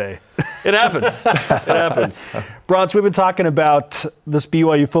yesterday. It happens. It happens. Bronson, we've been talking about this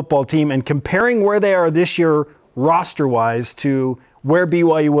BYU football team and comparing where they are this year roster-wise to where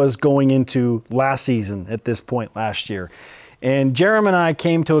BYU was going into last season at this point last year. And Jarom and I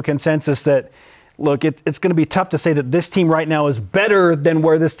came to a consensus that, look, it's going to be tough to say that this team right now is better than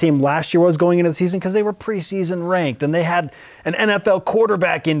where this team last year was going into the season because they were preseason ranked and they had an NFL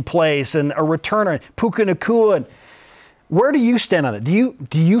quarterback in place and a returner, Puka Nacua. Where do you stand on it?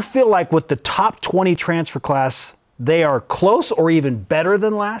 Do you feel like with the top 20 transfer class, they are close or even better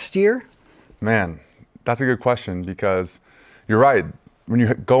than last year? Man, that's a good question because you're right. When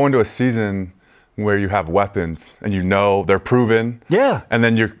you go into a season where you have weapons and you know they're proven. Yeah. And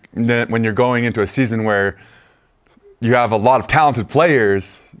then when you're going into a season where you have a lot of talented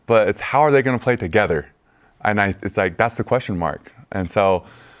players, but it's how are they going to play together? And it's like, that's the question mark. And so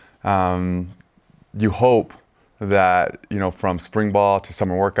you hope that, from spring ball to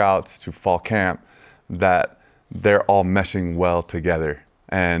summer workouts to fall camp, that they're all meshing well together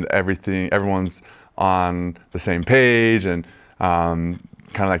and everyone's on the same page and kind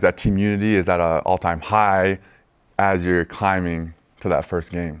of like that team unity is at an all-time high as you're climbing to that first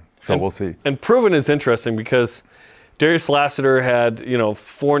game. So we'll see. And proven is interesting because Darius Lassiter had,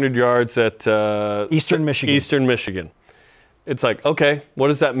 400 yards at Eastern Michigan. It's like, okay, what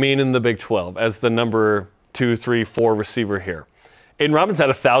does that mean in the Big 12 as the number 2, 3, 4 receiver here? Aiden Robbins had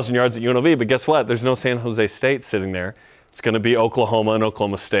 1,000 yards at UNLV, but guess what? There's no San Jose State sitting there. It's going to be Oklahoma and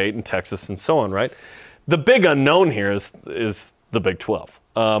Oklahoma State and Texas and so on, right? The big unknown here is the Big 12.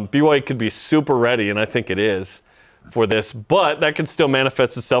 BYU could be super ready, and I think it is, for this, but that could still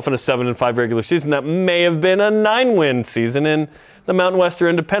manifest itself in a 7-5 regular season that may have been a 9-win season in the Mountain Western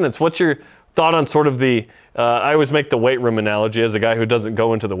Independence. What's your thought on sort of the, I always make the weight room analogy as a guy who doesn't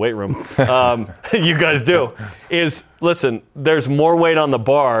go into the weight room. You guys do. Listen, there's more weight on the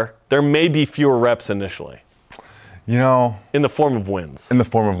bar. There may be fewer reps initially. In the form of wins.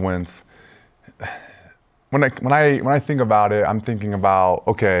 When I think about it, I'm thinking about,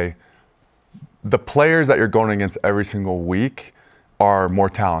 okay, the players that you're going against every single week are more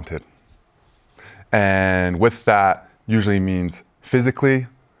talented. And with that usually means physically,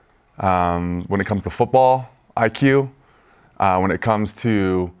 when it comes to football, IQ, when it comes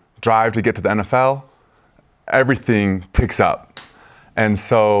to drive to get to the NFL, everything ticks up. And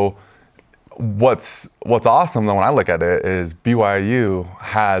so what's awesome though when I look at it is BYU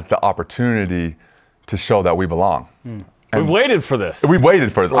has the opportunity to show that we belong. We've waited for this. We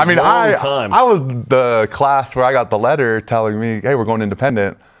waited for this. I mean, time. I was the class where I got the letter telling me, hey, we're going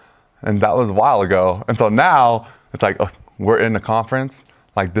independent. And that was a while ago. And so now it's like, we're in the conference.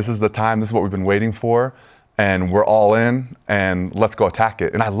 Like, this is the time. This is what we've been waiting for. And we're all in. And let's go attack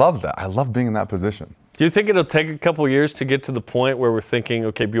it. And I love that. I love being in that position. Do you think it'll take a couple years to get to the point where we're thinking,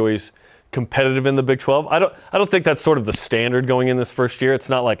 okay, BYU's competitive in the Big 12? I don't think that's sort of the standard going in this first year. It's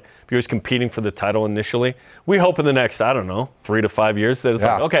not like BYU's competing for the title initially. We hope in the next, 3 to 5 years that it's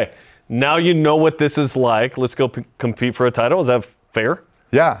like, okay, now you know what this is like. Let's go compete for a title. Is that fair?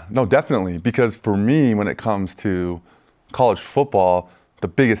 Yeah, no, definitely. Because for me, when it comes to college football, the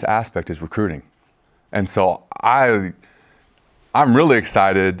biggest aspect is recruiting. And so I'm really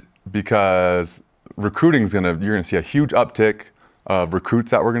excited because recruiting's you're gonna see a huge uptick of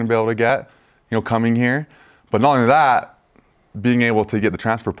recruits that we're gonna be able to get, coming here. But not only that, being able to get the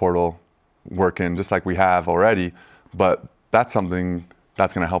transfer portal working just like we have already, but that's something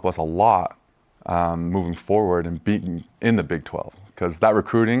that's gonna help us a lot moving forward and being in the Big 12. Because that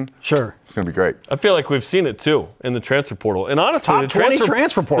recruiting, it's going to be great. I feel like we've seen it too in the transfer portal. And honestly, Top 20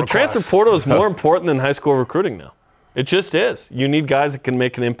 transfer portal. The transfer portal is more important than high school recruiting now. It just is. You need guys that can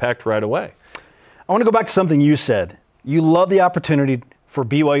make an impact right away. I want to go back to something you said. You love the opportunity for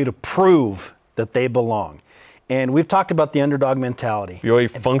BYU to prove that they belong. And we've talked about the underdog mentality. BYU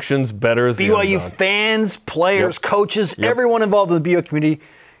functions better as the BYU underdog. fans, players, coaches, everyone involved in the BYU community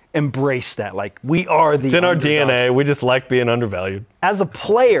embrace that. Like, we are the It's in underdog. our DNA. We just like being undervalued. As a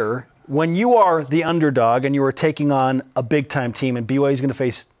player, when you are the underdog and you are taking on a big-time team, and BYU is going to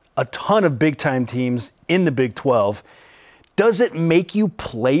face a ton of big-time teams in the Big 12, does it make you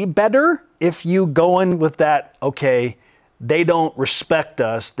play better if you go in with that, okay, they don't respect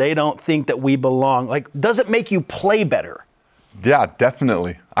us, they don't think that we belong? Like, does it make you play better? Yeah,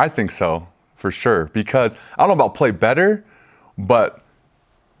 definitely. I think so, for sure. Because I don't know about play better, but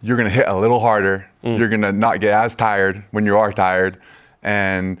you're going to hit a little harder. You're going to not get as tired when you are tired.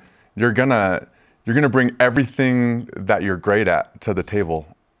 And you're going to bring everything that you're great at to the table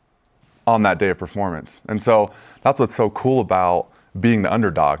on that day of performance. And so that's what's so cool about being the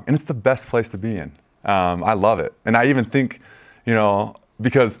underdog. And it's the best place to be in. I love it. And I even think,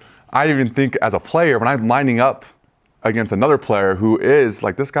 because I even think as a player, when I'm lining up against another player who is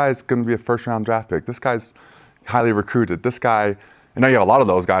like, this guy's going to be a first-round draft pick. This guy's highly recruited. This guy, and now you have a lot of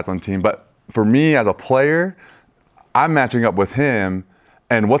those guys on the team. But for me as a player, I'm matching up with him.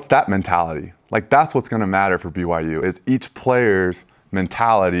 And what's that mentality? Like, that's what's going to matter for BYU is each player's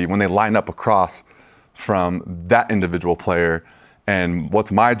mentality when they line up across from that individual player. And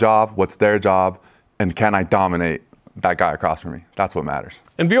what's my job? What's their job? And can I dominate that guy across from me? That's what matters.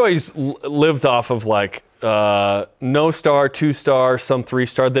 And BYU's lived off of no star, 2-star, some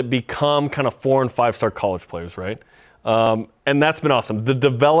 3-star that become kind of 4- and 5-star college players, right? And that's been awesome. The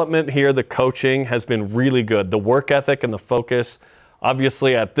development here, the coaching has been really good. The work ethic and the focus,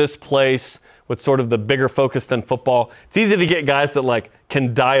 obviously at this place with sort of the bigger focus than football, it's easy to get guys that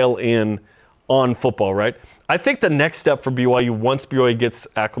can dial in on football, right? I think the next step for BYU, once BYU gets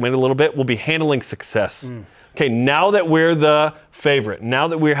acclimated a little bit, will be handling success. Okay, now that we're the favorite, now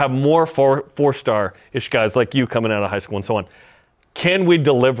that we have more 4-star-ish guys like you coming out of high school and so on, can we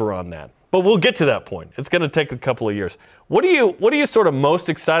deliver on that? But we'll get to that point. It's going to take a couple of years. What are you sort of most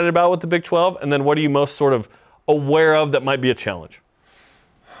excited about with the Big 12? And then what are you most sort of aware of that might be a challenge?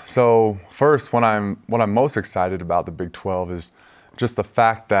 So first, what I'm most excited about the Big 12 is just the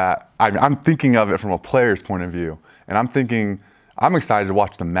fact that I'm thinking of it from a player's point of view. And I'm excited to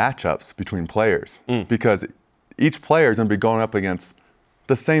watch the matchups between players because each player is going to be going up against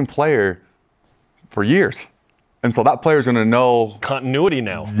the same player for years. And so that player's going to know continuity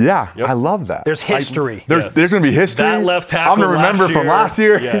now. Yeah, I love that. There's history. There's going to be history. That left tackle I'm going to remember from last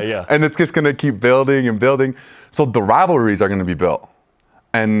year. Yeah. And it's just going to keep building and building. So the rivalries are going to be built.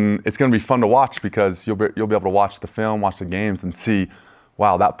 And it's going to be fun to watch because you'll be able to watch the film, watch the games, and see,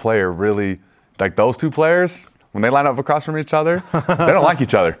 wow, that player really, like those two players, when they line up across from each other, they don't like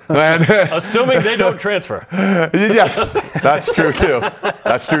each other. Assuming they don't transfer. Yes, that's true too.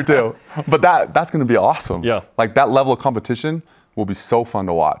 That's true too. But that's going to be awesome. Yeah. Like that level of competition will be so fun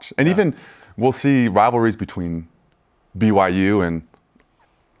to watch. And even we'll see rivalries between BYU and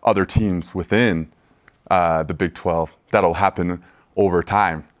other teams within the Big 12. That'll happen over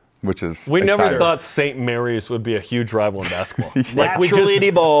time, which is we exciting. never thought St. Mary's would be a huge rival in basketball. Naturally it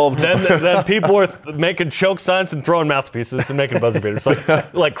evolved. Then people were making choke signs and throwing mouthpieces and making buzzer beaters.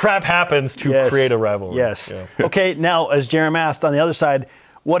 Like crap happens to create a rivalry. Yes. Yeah. Okay, now as Jarom asked, on the other side,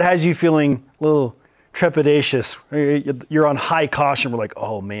 what has you feeling a little trepidatious? You're on high caution. We're like,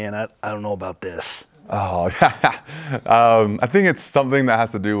 oh man, I don't know about this. Oh, I think it's something that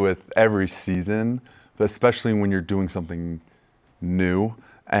has to do with every season, but especially when you're doing something new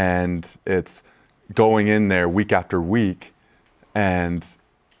and it's going in there week after week, and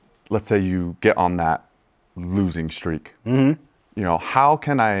let's say you get on that losing streak. You know, how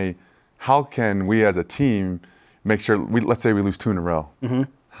can we as a team make sure let's say we lose 2 in a row.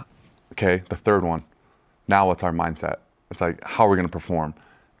 Okay, the third one. Now what's our mindset? It's like, how are we going to perform?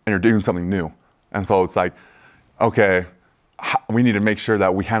 And you're doing something new. And so it's like, okay, we need to make sure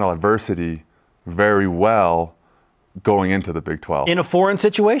that we handle adversity very well going into the Big 12. In a foreign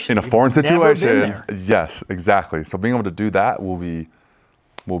situation. In a foreign situation. Never been there. Yes, exactly. So being able to do that will be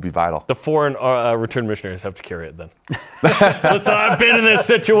vital. The foreign return missionaries have to carry it then. Listen, I've been in this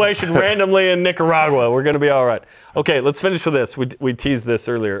situation randomly in Nicaragua. We're going to be all right. Okay, let's finish with this. We teased this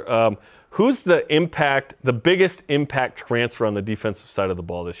earlier. Who's the biggest impact transfer on the defensive side of the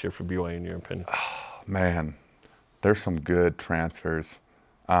ball this year for BYU, in your opinion? Oh, man, there's some good transfers.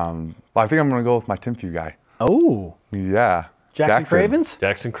 I think I'm going to go with my Timpview guy. Oh. Yeah. Jackson Cravens?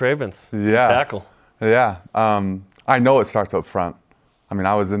 Jackson Cravens. Yeah. Tackle. Yeah. I know it starts up front. I mean,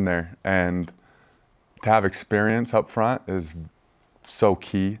 I was in there, and to have experience up front is so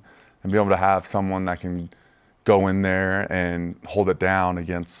key, and be able to have someone that can go in there and hold it down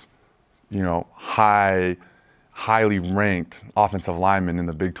against, you know, highly ranked offensive linemen in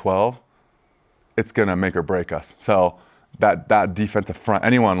the Big 12, it's going to make or break us. So that defensive front,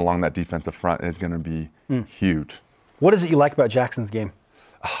 anyone along that defensive front is going to be huge. What is it you like about Jackson's game?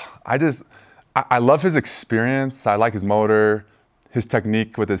 I love his experience. I like his motor, his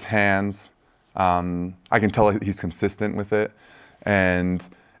technique with his hands. I can tell he's consistent with it. And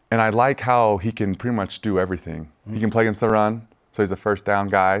I like how he can pretty much do everything. He can play against the run, so he's a first down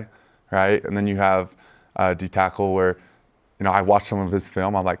guy, right? And then you have D-tackle where, you know, I watched some of his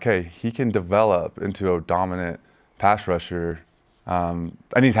film. I'm like, hey, he can develop into a dominant pass rusher. And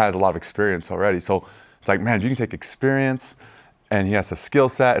he has a lot of experience already. So it's like, man, you can take experience and he has a skill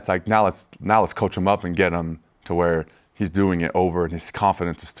set. It's like, now let's coach him up and get him to where he's doing it over and his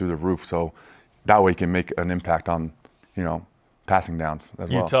confidence is through the roof. So that way he can make an impact on, you know, passing downs as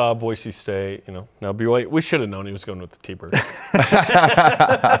well. Utah, Boise State, you know. Now BYU, we should have known he was going with the T-Bird.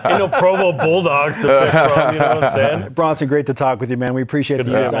 You know, Provo Bulldogs to pick from, you know what I'm saying? Bronson, great to talk with you, man. We appreciate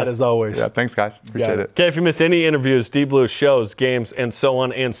the insight as always. Yeah, thanks, guys. Appreciate it. Okay, if you miss any interviews, Deep Blue shows, games, and so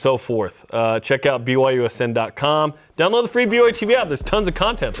on and so forth, check out BYUSN.com. Download the free BYU TV app. There's tons of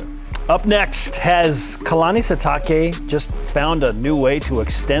content there. Up next, has Kalani Sitake just found a new way to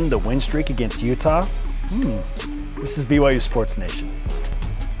extend the win streak against Utah? This is BYU Sports Nation.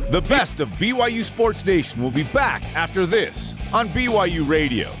 The best of BYU Sports Nation will be back after this on BYU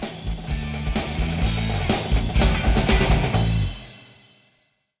Radio.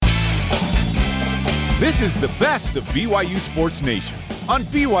 This is the best of BYU Sports Nation on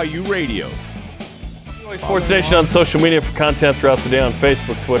BYU Radio. BYU Sports Nation on social media for content throughout the day on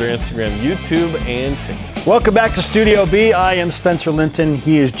Facebook, Twitter, Instagram, YouTube, and TikTok. Welcome back to Studio B. I am Spencer Linton.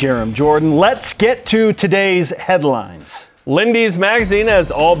 He is Jarom Jordan. Let's get to today's headlines. Lindy's Magazine has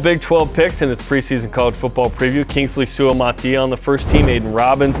all Big 12 picks in its preseason college football preview. Kingsley Suamatia on the first team, Aiden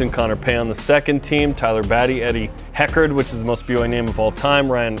Robbins and Connor Pay on the second team, Tyler Batty, Eddie Heckard, which is the most BYU name of all time,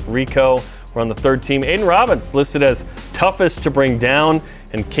 Ryan Rico were on the third team. Aiden Robbins listed as toughest to bring down,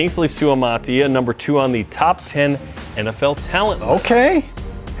 and Kingsley Suamatia, number 2 on the top 10 NFL talent list. Okay.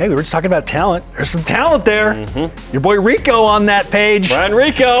 Hey, we were just talking about talent. There's some talent there. Your boy Rico on that page. Ryan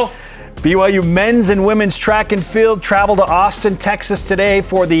Rico. BYU men's and women's track and field travel to Austin, Texas today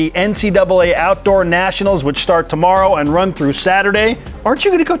for the NCAA Outdoor Nationals, which start tomorrow and run through Saturday. Aren't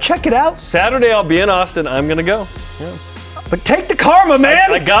you going to go check it out? Saturday I'll be in Austin. I'm going to go. Yeah. But take the karma,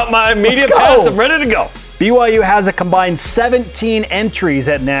 man. I got my media pass. I'm ready to go. BYU has a combined 17 entries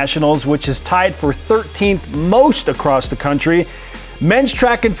at Nationals, which is tied for 13th most across the country. Men's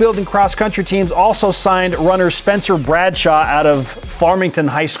track and field and cross country teams also signed runner Spencer Bradshaw out of Farmington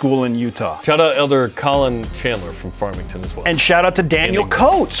High School in Utah. Shout out Elder Colin Chandler from Farmington as well. And shout out to Daniel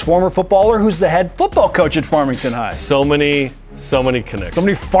Coates, former footballer who's the head football coach at Farmington High. So many connections. So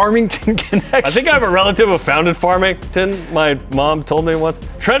many Farmington connections. I think I have a relative who founded Farmington. My mom told me once.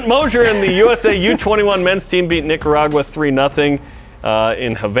 Trent Mosier and the USA U21 men's team beat Nicaragua 3-0.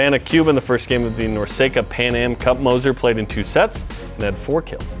 in Havana, Cuba, in the first game of the Norseca Pan Am Cup. Moser played in 2 sets and had 4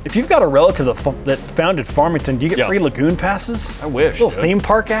 kills. If you've got a relative that founded Farmington, do you get free lagoon passes? I wish. A little theme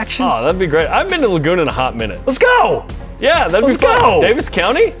park action? Oh, that'd be great. I've been to Lagoon in a hot minute. Let's go! Yeah, that'd be fun. Go! Davis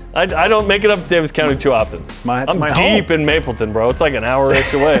County? I don't make it up to Davis County too often. I'm deep in Mapleton, bro. It's like an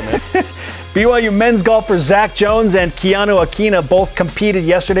hour-ish away, man. BYU men's golfers Zach Jones and Keanu Aquina both competed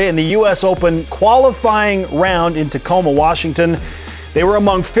yesterday in the U.S. Open qualifying round in Tacoma, Washington. They were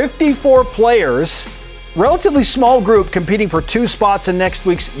among 54 players, relatively small group, competing for 2 spots in next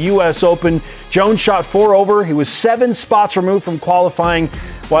week's U.S. Open. Jones shot 4 over. He was 7 spots removed from qualifying,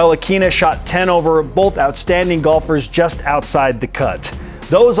 while Aquina shot 10 over. Both outstanding golfers just outside the cut.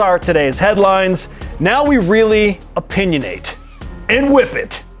 Those are today's headlines. Now we really opinionate and whip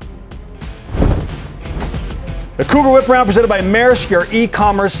it. The Cougar Whip Round presented by Maersk, your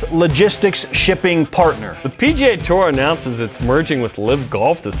e-commerce logistics shipping partner. The PGA Tour announces it's merging with Live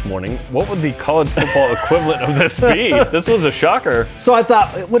Golf this morning. What would the college football equivalent of this be? This was a shocker. So I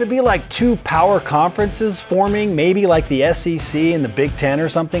thought, would it be like 2 power conferences forming, maybe like the SEC and the Big Ten or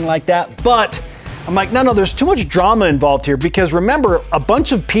something like that? But I'm like, no, there's too much drama involved here, because remember, a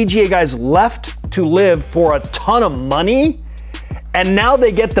bunch of PGA guys left to Live for a ton of money. And now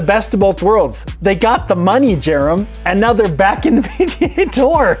they get the best of both worlds. They got the money, Jarom, and now they're back in the PGA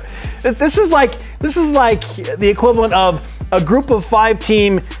Tour. This is like the equivalent of a group of 5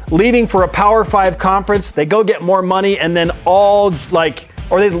 team leaving for a Power 5 conference. They go get more money, and then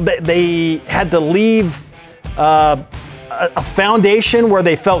they had to leave a foundation where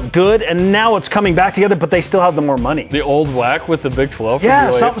they felt good, and now it's coming back together, but they still have the more money. The old whack with the Big 12?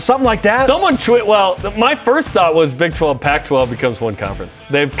 Yeah, something like that. Someone my first thought was Big 12, Pac-12 becomes one conference.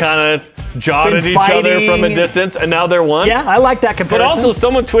 They've kind of jawed at each other from a distance, and now they're one. Yeah, I like that comparison. But also,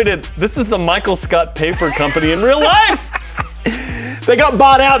 someone tweeted, this is the Michael Scott Paper Company in real life. They got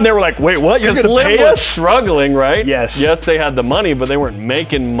bought out, and they were like, wait, what? You're going to pay us? Was struggling, right? Yes. Yes, they had the money, but they weren't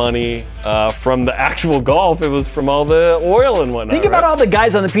making money from the actual golf. It was from all the oil and whatnot. Think about all the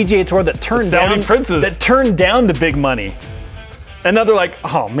guys on the PGA Tour that turned down the big money. And now they're like,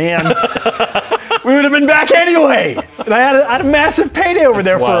 oh, man, we would have been back anyway. And I had a massive payday over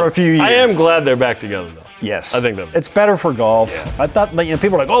there for a few years. I am glad they're back together, though. Yes. I think that it's better for golf. Yeah. I thought,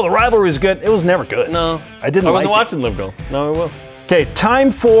 people were like, oh, the rivalry was good. It was never good. No. I wasn't watching Live Golf. No, I will. Okay,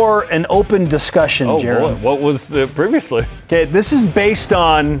 time for an open discussion, Jarom. What was it previously? Okay, this is based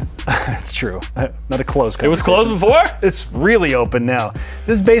on, it's true, not a closed conversation. It was closed before? It's really open now.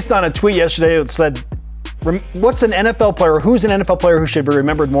 This is based on a tweet yesterday that said, who's an NFL player who should be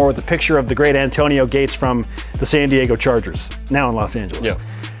remembered more, with a picture of the great Antonio Gates from the San Diego Chargers, now in Los Angeles. Yeah.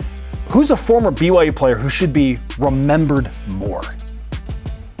 Who's a former BYU player who should be remembered more?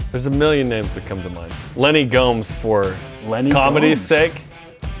 There's a million names that come to mind. Lenny Gomes for comedy's sake.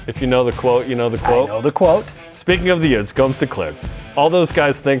 If you know the quote, you know the quote. I know the quote. Speaking of the years, Gomes declared, all those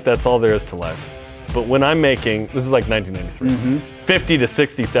guys think that's all there is to life. But when I'm making, this is like 1993, 50 to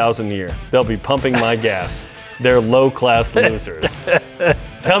 60,000 a year, they'll be pumping my gas. They're low-class losers.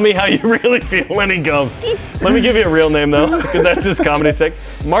 Tell me how you really feel, Lenny Gomes. Let me give you a real name, though, because that's just comedy's sake.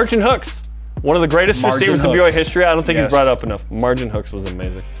 Margin Hooks. One of the greatest receivers in BYU history. I don't think he's brought up enough. Margin Hooks was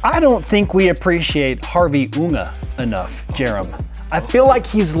amazing. I don't think we appreciate Harvey Unga enough, Jarom. I feel like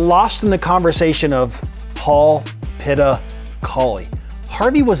he's lost in the conversation of Hall, Pitta, Cauley.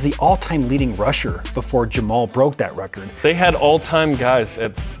 Harvey was the all-time leading rusher before Jamal broke that record. They had all-time guys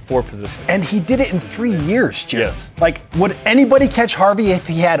at 4 positions. And he did it in 3 years, Jarom. Yes. Like, would anybody catch Harvey if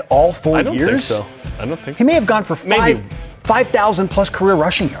he had all 4 years? I don't think so. I don't think so. He may have gone for 5,000 plus career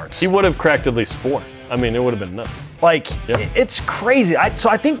rushing yards. He would have cracked at least 4. I mean, it would have been nuts. It's crazy. So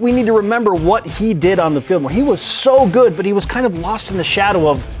I think we need to remember what he did on the field. He was so good, but he was kind of lost in the shadow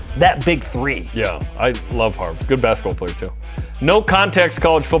of that big 3. Yeah, I love Harv. Good basketball player, too. No Context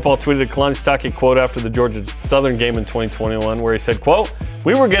College Football tweeted a Kalani Sitake quote after the Georgia Southern game in 2021, where he said, quote,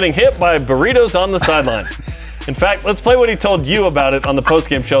 "We were getting hit by burritos on the sideline." In fact, let's play what he told you about it on the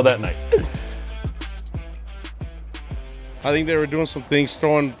postgame show that night. I think they were doing some things,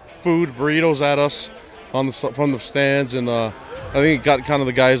 throwing food, burritos at us from the stands, and I think it got kind of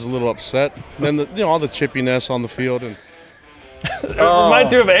the guys a little upset. And then all the chippiness on the field. And it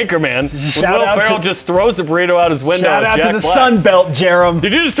reminds me of Anchorman. When Will Ferrell just throws a burrito out his window. Shout out to the Sun Belt, Jarom.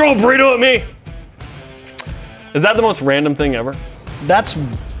 Did you just throw a burrito at me? Is that the most random thing ever? That's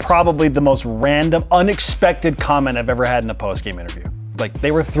probably the most random, unexpected comment I've ever had in a post-game interview. Like,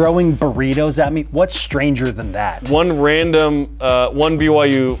 they were throwing burritos at me. What's stranger than that? One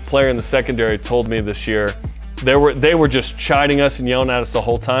BYU player in the secondary told me this year, They were just chiding us and yelling at us the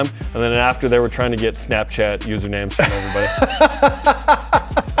whole time. And then after, they were trying to get Snapchat usernames from everybody.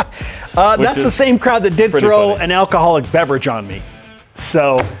 That's the same crowd that did throw an alcoholic beverage on me.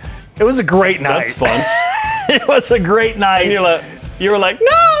 So it was a great night. That's fun. It was a great night. And you were like,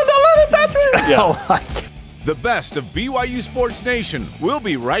 no, don't let it touch me. Yeah. Oh, my God. The best of BYU Sports Nation. We'll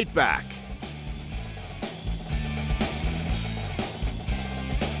be right back.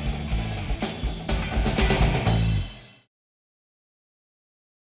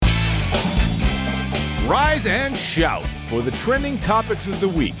 Rise and shout for the trending topics of the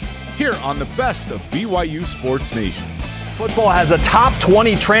week here on the best of BYU Sports Nation. Football has a top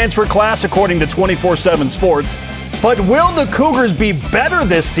 20 transfer class according to 24/7 Sports, but will the Cougars be better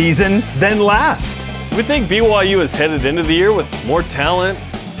this season than last? We think BYU is headed into the year with more talent,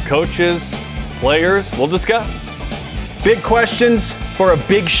 coaches, players. We'll discuss. Big questions for a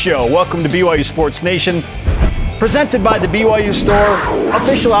big show. Welcome to BYU Sports Nation. Presented by the BYU Store,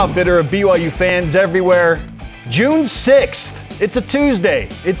 official outfitter of BYU fans everywhere. June 6th, it's a Tuesday.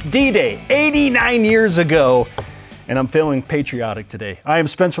 It's D-Day, 89 years ago. And I'm feeling patriotic today. I am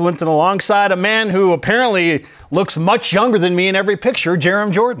Spencer Linton alongside a man who apparently looks much younger than me in every picture,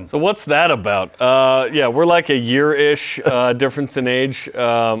 Jarom Jordan. So what's that about? We're like a year-ish difference in age.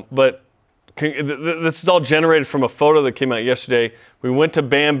 But this is all generated from a photo that came out yesterday. We went to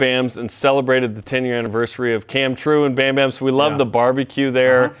Bam Bam's and celebrated the 10-year anniversary of Cam True and Bam Bam. So we loved the barbecue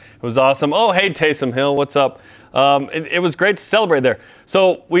there. It was awesome. Oh, hey, Taysom Hill, what's up? It was great to celebrate there.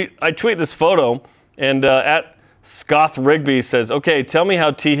 So I tweet this photo, and at Scoth Rigby says, okay, tell me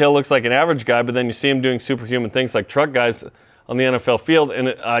how T. Hill looks like an average guy, but then you see him doing superhuman things like truck guys on the NFL field. And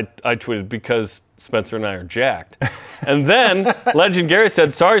I tweeted, because Spencer and I are jacked. And then Legend Gary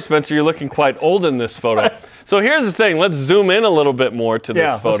said, sorry, Spencer, you're looking quite old in this photo. So here's the thing. Let's zoom in a little bit more to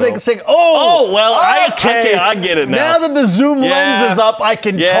this photo. I get it now. Now that the zoom lens is up, I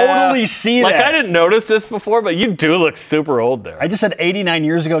can totally see that. I didn't notice this before, but you do look super old there. I just said 89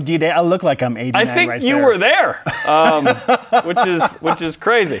 years ago, D-Day. I look like I'm 89 I think right you there. were there, which is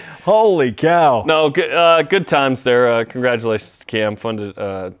crazy. Holy cow. No, good times there. Congratulations to Cam. Fun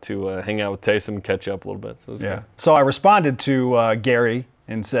to hang out with Taysom and catch up a little bit. So good. So I responded to Gary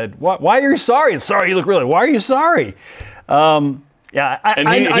and said, why are you sorry? Sorry, you look really, why are you sorry? I know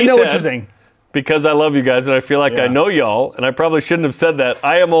what you're saying. Because I love you guys and I feel like I know y'all, and I probably shouldn't have said that.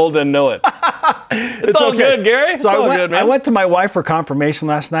 I am old and know it. It's all okay. good, Gary. So I went to my wife for confirmation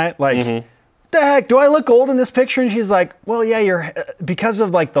last night. The heck, do I look old in this picture? And she's like, well, yeah, you're, because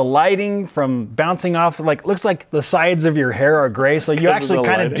of like the lighting from bouncing off, like looks like the sides of your hair are gray. So you actually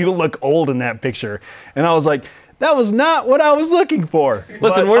kind of do look old in that picture. And I was like, that was not what I was looking for.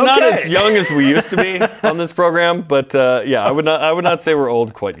 Listen, we're not as young as we used to be on this program, but I would not say we're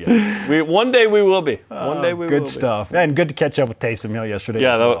old quite yet. One day we will be. One day we will be. Good stuff. And good to catch up with Taysom Hill yesterday.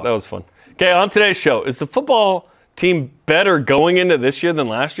 Yeah, that was fun. Okay, on today's show, is the football team better going into this year than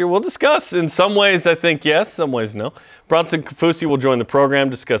last year? We'll discuss. In some ways, I think yes, some ways no. Bronson Kafusi will join the program,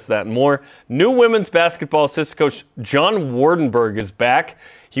 discuss that and more. New women's basketball assistant coach John Wardenberg is back.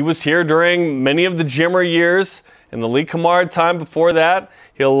 He was here during many of the Jimmer years and the Lee Kamara time before that.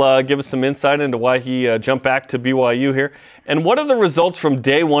 He'll give us some insight into why he jumped back to BYU here. And what are the results from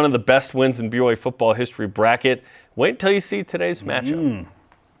day one of the best wins in BYU football history bracket? Wait until you see today's matchup.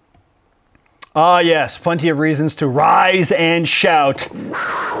 Yes, plenty of reasons to rise and shout.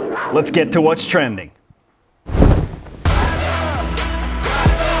 Let's get to what's trending.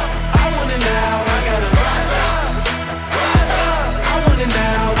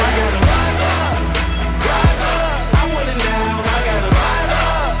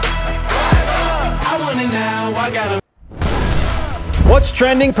 What's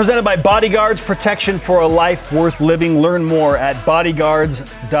trending? Presented by Bodyguards, protection for a life worth living. Learn more at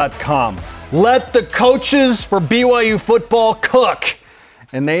bodyguards.com. Let the coaches for BYU football cook.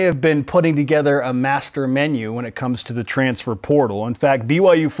 And they have been putting together a master menu when it comes to the transfer portal. In fact,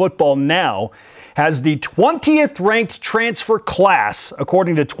 BYU football now has the 20th ranked transfer class,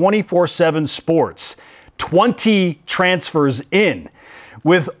 according to 24/7 Sports. 20 transfers in.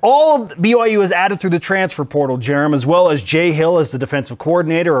 With all BYU has added through the transfer portal, Jarom, as well as Jay Hill as the defensive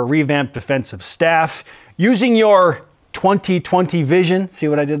coordinator, a revamped defensive staff, using your 2020 vision. See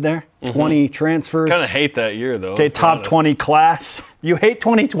what I did there? 20 transfers. Kind of hate that year, though. Okay, top 20 class. You hate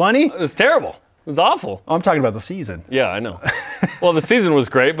 2020? It was terrible. It was awful. Oh, I'm talking about the season. Yeah, I know. Well, the season was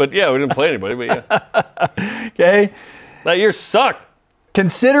great, but yeah, we didn't play anybody, but yeah. Okay. That year sucked.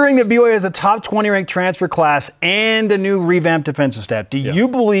 Considering that BYU has a top 20 ranked transfer class and a new revamped defensive staff, do you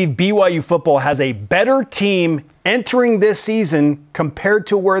believe BYU football has a better team entering this season compared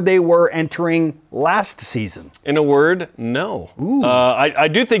to where they were entering last season? In a word, no. I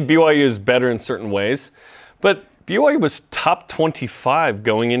do think BYU is better in certain ways, but BYU was top 25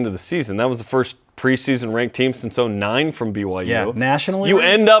 going into the season. That was the first preseason ranked team since 2009 from BYU. Yeah, nationally You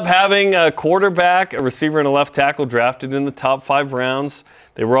ranked? end up having a quarterback, a receiver, and a left tackle drafted in the top 5 rounds.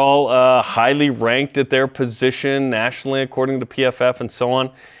 They were all highly ranked at their position nationally, according to PFF and so on.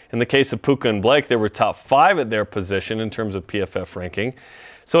 In the case of Puka and Blake, they were top 5 at their position in terms of PFF ranking.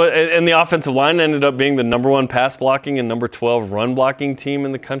 So, and the offensive line ended up being the number 1 pass blocking and number 12 run blocking team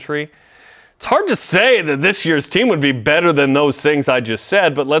in the country. It's hard to say that this year's team would be better than those things I just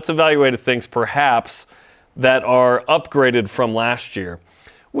said, but let's evaluate things perhaps that are upgraded from last year.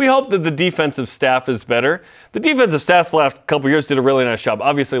 We hope that the defensive staff is better. The defensive staff the last couple of years did a really nice job.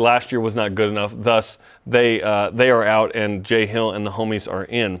 Obviously, last year was not good enough. Thus, they are out, and Jay Hill and the homies are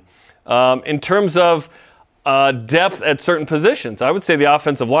in. In terms of depth at certain positions, I would say the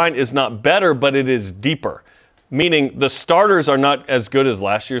offensive line is not better, but it is deeper, meaning the starters are not as good as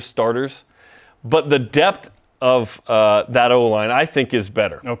last year's starters. But the depth of that O-line, I think, is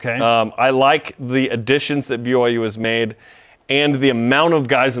better. Okay. I like the additions that BYU has made and the amount of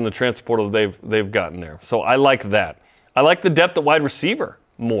guys in the transfer portal they've gotten there. So I like that. I like the depth at wide receiver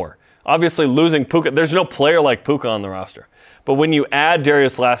more. Obviously, losing Puka, there's no player like Puka on the roster. But when you add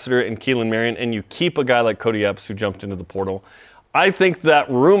Darius Lassiter and Keelan Marion and you keep a guy like Cody Epps who jumped into the portal, I think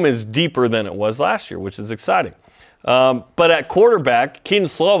that room is deeper than it was last year, which is exciting. But at quarterback, Keaton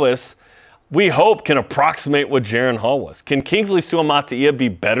Slovis, we hope, can approximate what Jaron Hall was. Can Kingsley Suamataia be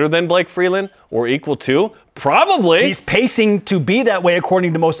better than Blake Freeland or equal to? Probably. He's pacing to be that way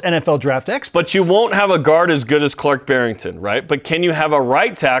according to most NFL draft experts. But you won't have a guard as good as Clark Barrington, right? But can you have a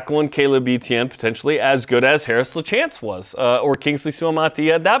right tackle in Caleb Etienne potentially as good as Harris LaChance was or Kingsley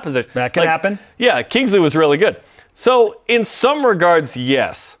Suamataia at that position? That could happen. Yeah, Kingsley was really good. So in some regards,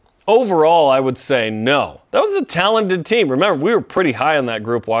 yes. Overall, I would say no. That was a talented team. Remember, we were pretty high on that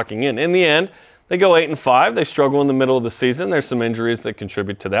group walking in. In the end, they go 8-5. They struggle in the middle of the season. There's some injuries that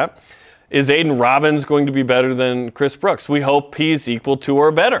contribute to that. Is Aiden Robbins going to be better than Chris Brooks? We hope he's equal to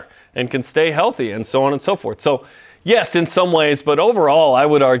or better and can stay healthy and so on and so forth. So, yes, in some ways, but overall, I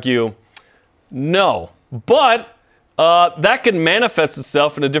would argue no. But that can manifest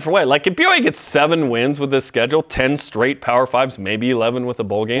itself in a different way. Like if BYU gets 7 wins with this schedule, 10 straight Power 5s, maybe 11 with a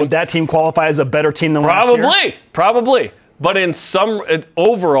bowl game. Would that team qualify as a better team than last year? Probably. But in some,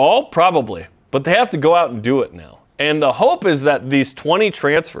 overall, probably. But they have to go out and do it now. And the hope is that these 20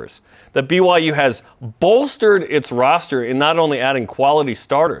 transfers, that BYU has bolstered its roster in not only adding quality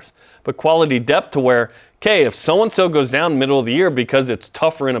starters, but quality depth to where, okay, if so-and-so goes down middle of the year because it's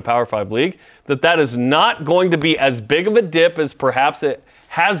tougher in a Power 5 league, that is not going to be as big of a dip as perhaps it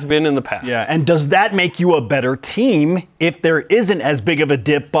has been in the past. Yeah, and does that make you a better team if there isn't as big of a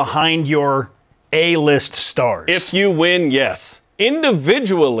dip behind your A-list stars? If you win, yes.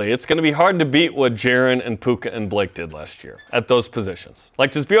 Individually, it's going to be hard to beat what Jaron and Puka and Blake did last year at those positions.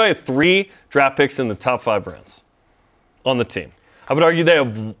 Like, does BYU have 3 draft picks in the top 5 rounds on the team? I would argue they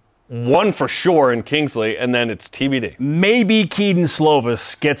have 1 for sure in Kingsley, and then it's TBD. Maybe Keaton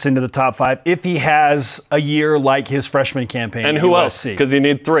Slovis gets into the top 5 if he has a year like his freshman campaign. And who else? Because you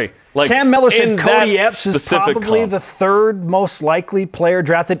need 3. Like Cam Miller said Cody Epps is probably the 3rd most likely player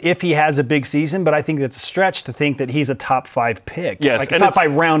drafted if he has a big season, but I think it's a stretch to think that he's a top 5 pick. Yes, like a top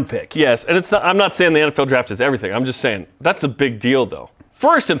 5 round pick. Yes, and it's not, I'm not saying the NFL draft is everything. I'm just saying that's a big deal, though.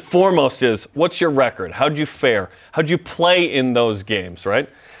 First and foremost is, what's your record? How'd you fare? How'd you play in those games, right?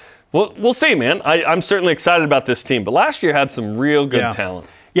 Well, we'll see, man. I'm certainly excited about this team, but last year had some real good talent.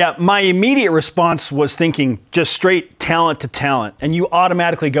 Yeah, my immediate response was thinking just straight talent to talent, and you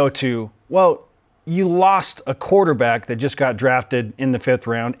automatically go to, well, you lost a quarterback that just got drafted in the 5th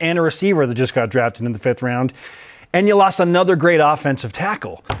round and a receiver that just got drafted in the 5th round, and you lost another great offensive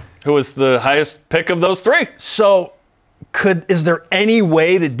tackle. Who was the highest pick of those 3? So is there any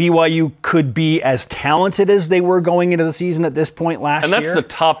way that BYU could be as talented as they were going into the season at this point last year? And that's the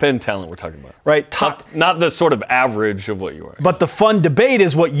top-end talent we're talking about. Right. Not the sort of average of what you are. But the fun debate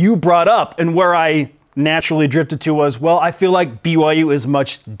is what you brought up, and where I naturally drifted to was, well, I feel like BYU is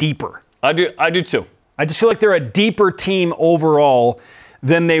much deeper. I do too. I just feel like they're a deeper team overall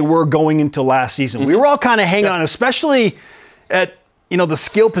than they were going into last season. Mm-hmm. We were all kind of hanging on, especially at the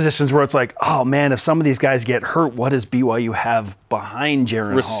skill positions where it's like, oh man, if some of these guys get hurt, what does BYU have behind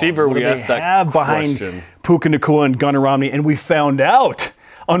Jaron Receiver, Hall? What we do they asked that have behind question. Puka Nacua and Gunnar Romney? And we found out,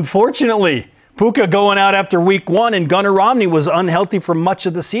 unfortunately, Puka going out after week 1, and Gunnar Romney was unhealthy for much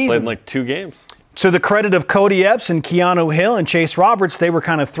of the season. Played in like 2 games. To the credit of Cody Epps and Keanu Hill and Chase Roberts, they were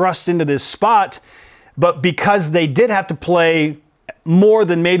kind of thrust into this spot. But because they did have to play more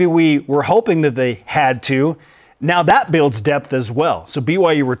than maybe we were hoping that they had to, now that builds depth as well. So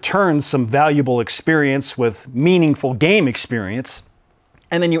BYU returns some valuable experience with meaningful game experience.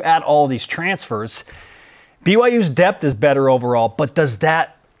 And then you add all these transfers. BYU's depth is better overall, but does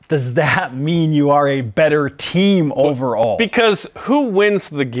that mean you are a better team overall? Because who wins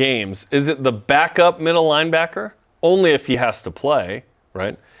the games? Is it the backup middle linebacker? Only if he has to play,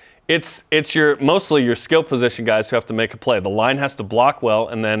 right? It's mostly your skill position guys who have to make a play. The line has to block well,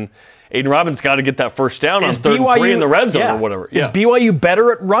 and then Aiden Robbins got to get that first down on 3rd and 3 in the red zone or whatever. Is BYU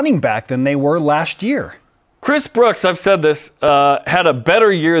better at running back than they were last year? Chris Brooks, I've said this, had a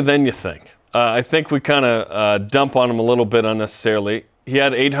better year than you think. I think we kind of dump on him a little bit unnecessarily. He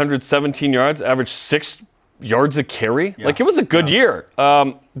had 817 yards, averaged 6 yards a carry. Yeah. Like, it was a good year.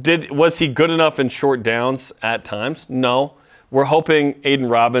 Was he good enough in short downs at times? No. We're hoping Aiden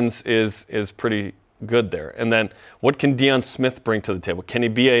Robbins is pretty good there. And then what can Deion Smith bring to the table? Can he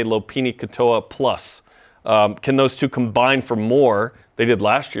be a Lopini Katoa plus? Can those two combine for more? They did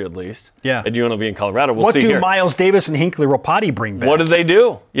last year at least. Yeah. At UNLV in Colorado. We'll what see do here. Miles Davis and Hinckley Ropati bring back? What do they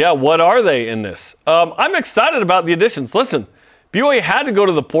do? Yeah, what are they in this? I'm excited about the additions. Listen, BYU had to go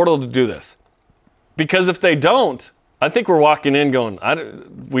to the portal to do this. Because if they don't, I think we're walking in going,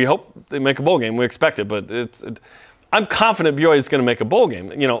 we hope they make a bowl game. We expect it, but I'm confident BYU is going to make a bowl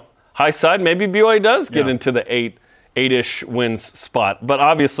game. You know, high side, maybe BYU does get into the 8-ish wins spot. But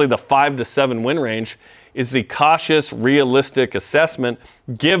obviously the 5 to 7 win range is the cautious, realistic assessment,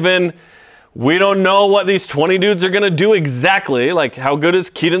 given we don't know what these 20 dudes are going to do exactly. Like, how good is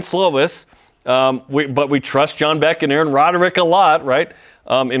Keaton Slovis? But we trust John Beck and Aaron Roderick a lot, right?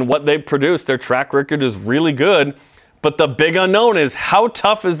 In what they produce. Their track record is really good. But the big unknown is, how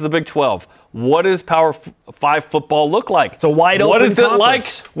tough is the Big 12? What does Power 5 football look like? It's a wide open conference. What is it like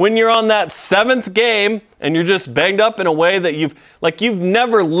when you're on that 7th game and you're just banged up in a way that you've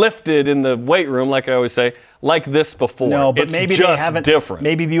never lifted in the weight room, like I always say, like this before? No, but it's maybe just they haven't. Different.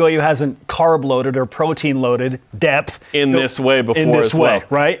 Maybe BYU hasn't carb loaded or protein loaded depth in this way before. In this as well. way,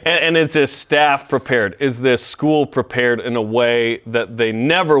 right? And is this staff prepared? Is this school prepared in a way that they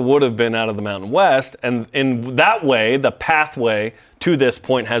never would have been out of the Mountain West? And in that way, the pathway to this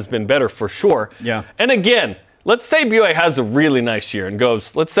point has been better for sure. Yeah. And again, let's say BYU has a really nice year and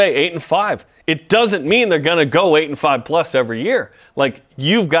goes, let's say 8-5. It doesn't mean they're going to go 8-5 plus every year. Like,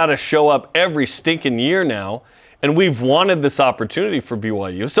 you've got to show up every stinking year now, and we've wanted this opportunity for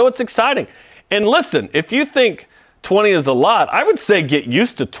BYU, so it's exciting. And listen, if you think 20 is a lot, I would say get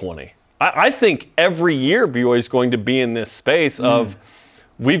used to 20. I think every year BYU is going to be in this space of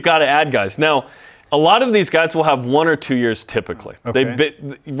we've got to add guys. Now, a lot of these guys will have 1 or 2 years typically. Okay.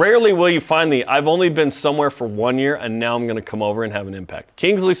 Rarely will you find I've only been somewhere for 1 year and now I'm going to come over and have an impact.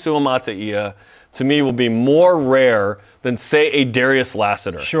 Kingsley Suamataia, to me, will be more rare than, say, a Darius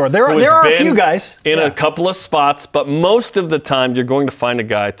Lassiter. Sure, there are a few guys. In a couple of spots, but most of the time you're going to find a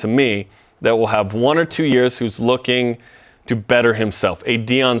guy, to me, that will have 1 or 2 years who's looking to better himself, a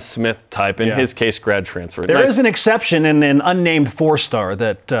Deion Smith type, in his case, grad transfer. There is an exception in an unnamed 4-star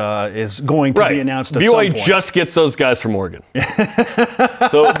that is going to be announced at some point. BYU just gets those guys from Oregon.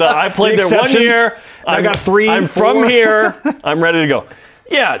 I played there 1 year. I got 3, I'm 4. from here. I'm ready to go.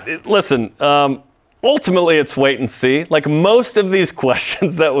 Yeah, listen, ultimately it's wait and see. Like, most of these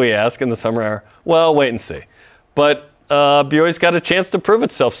questions that we ask in the summer are, well, wait and see. But BYU's got a chance to prove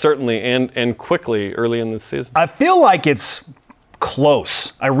itself, certainly, and quickly early in the season. I feel like it's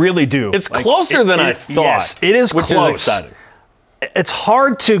close. I really do. It's closer than I thought. Yes, it is which close. Is exciting. It's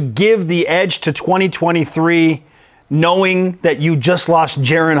hard to give the edge to 2023 knowing that you just lost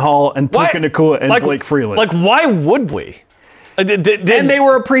Jaron Hall and Puka Nacua and Blake Freeland. Like, why would we? And they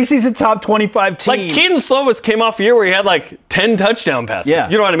were a preseason top 25 team. Like, Keaton Slovis came off a year where he had like 10 touchdown passes. Yeah.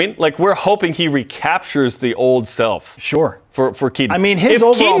 You know what I mean? Like, we're hoping he recaptures the old self. Sure. For Keaton. I mean, his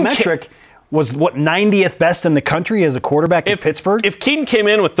overall metric was, 90th best in the country as a quarterback in Pittsburgh? If Keaton came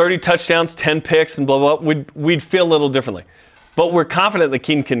in with 30 touchdowns, 10 picks, and blah, blah, blah, we'd feel a little differently. But we're confident that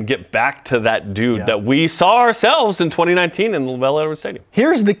Keaton can get back to that dude that we saw ourselves in 2019 in LaVell Edwards Stadium.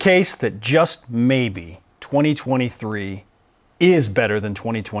 Here's the case that just maybe 2023 is better than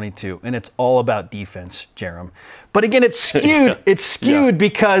 2022, and it's all about defense, Jarom. But again, it's skewed. It's skewed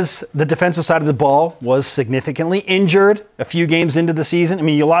because the defensive side of the ball was significantly injured a few games into the season. I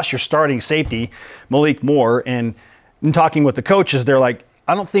mean, you lost your starting safety, Malik Moore, and in talking with the coaches, they're like,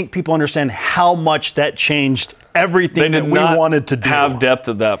 I don't think people understand how much that changed everything that we wanted to do. Have depth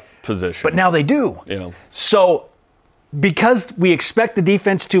at that position. But now they do. Yeah. So because we expect the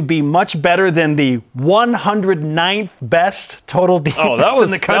defense to be much better than the 109th best total defense in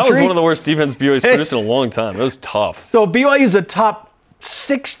the country. That was one of the worst defense BYU's produced in a long time. It was tough. So BYU's a top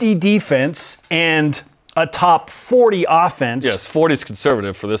 60 defense and a top 40 offense. Yes, 40 is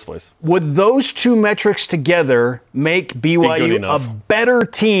conservative for this place. Would those two metrics together make BYU a better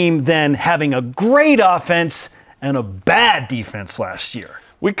team than having a great offense and a bad defense last year?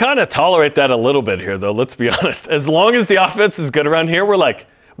 We kind of tolerate that a little bit here, though, let's be honest. As long as the offense is good around here, we're like,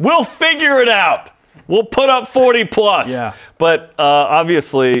 we'll figure it out. We'll put up 40 plus. Yeah. But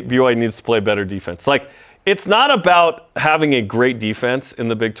obviously, BYU needs to play better defense. Like, it's not about having a great defense in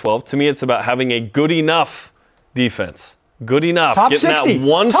the Big 12. To me, it's about having a good enough defense. Good enough. Top Getting 60. that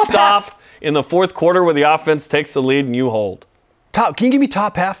one Top stop half. in the fourth quarter where the offense takes the lead and you hold. Can you give me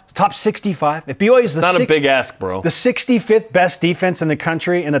top half? Top 65? If BYU is not a big ask, bro. The 65th best defense in the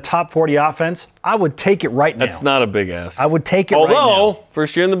country and the top 40 offense, I would take it right now. That's not a big ask. I would take it right now. Although,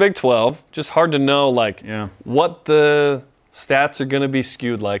 first year in the Big 12, just hard to know what the stats are going to be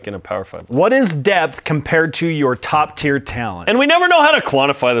skewed like in a Power 5. What is depth compared to your top tier talent? And we never know how to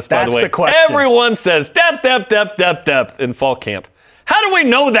quantify this, by the way. That's the question. Everyone says depth in fall camp. How do we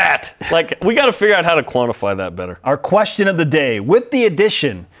know that? We got to figure out how to quantify that better. Our question of the day, with the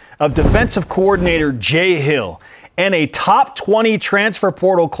addition of defensive coordinator Jay Hill and a top 20 transfer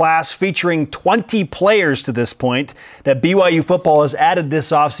portal class featuring 20 players to this point that BYU football has added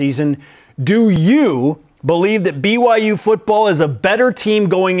this offseason, do you believe that BYU football is a better team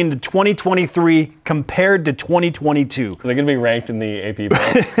going into 2023 compared to 2022? Are they going to be ranked in the AP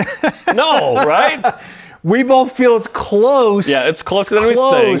poll? No, right? We both feel it's close. Yeah, it's closer than we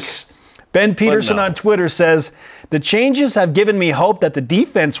think. Ben Peterson on Twitter says, the changes have given me hope that the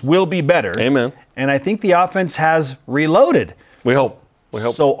defense will be better. Amen. And I think the offense has reloaded. We hope.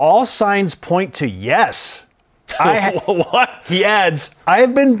 So all signs point to yes. What? He adds, I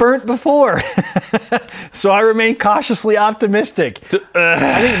have been burnt before. So I remain cautiously optimistic.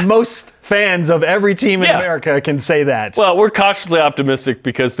 I think most fans of every team in America can say that. Well, we're cautiously optimistic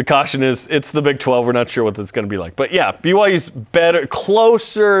because the caution is it's the Big 12. We're not sure what it's going to be like. But yeah, BYU's better,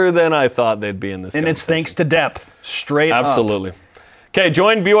 closer than I thought they'd be in this. And it's thanks to depth, straight up. Absolutely. Okay,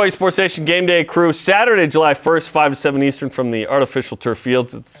 join BYU Sports Nation Game Day crew Saturday, July 1st, 5 to 7 Eastern from the artificial turf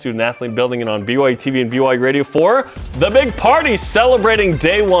fields at the Student Athlete Building and on BYU TV and BYU Radio for the big party celebrating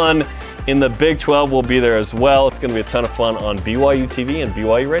day one in the Big 12. We'll be there as well. It's going to be a ton of fun on BYU TV and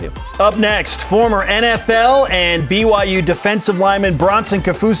BYU Radio. Up next, former NFL and BYU defensive lineman Bronson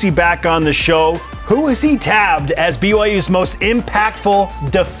Kafusi back on the show. Who is he tabbed as BYU's most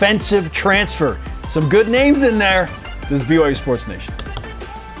impactful defensive transfer? Some good names in there. This is BYU Sports Nation.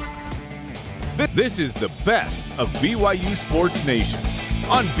 This is the best of BYU Sports Nation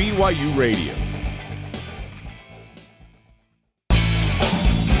on BYU Radio.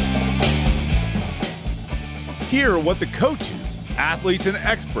 Hear what the coaches, athletes, and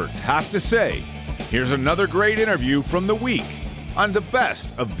experts have to say. Here's another great interview from the week on the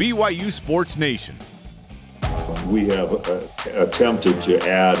best of BYU Sports Nation. We have attempted to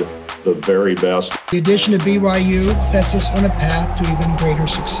add the very best. The addition of BYU sets us on a path to even greater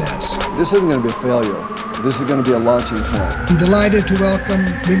success. This isn't going to be a failure. This is going to be a launching point. I'm delighted to welcome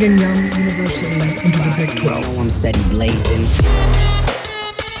Brigham Young University into the Big 12. I'm steady blazing.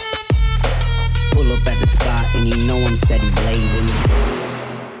 Pull up at the spot and you know I'm steady blazing.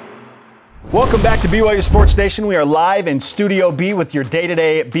 Welcome back to BYU Sports Nation. We are live in Studio B with your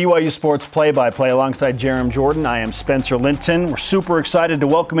day-to-day BYU Sports play-by-play alongside Jarom Jordan. I am Spencer Linton. We're super excited to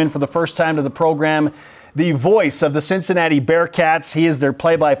welcome in for the first time to the program the voice of the Cincinnati Bearcats. He is their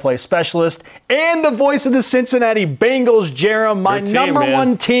play-by-play specialist and the voice of the Cincinnati Bengals, Jarom, my number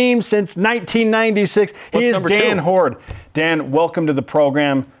one team since 1996. He is Dan Horde. Dan, welcome to the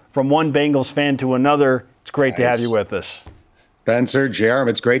program. From one Bengals fan to another, it's great to have you with us. Spencer, Jarom,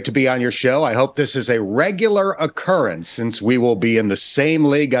 it's great to be on your show. I hope this is a regular occurrence since we will be in the same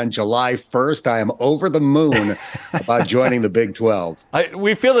league on July 1st. I am over the moon about joining the Big 12.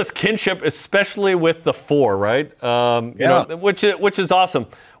 We feel this kinship, especially with the four, right? You know, which is awesome.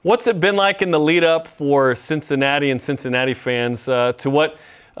 What's it been like in the lead up for Cincinnati and Cincinnati fans to what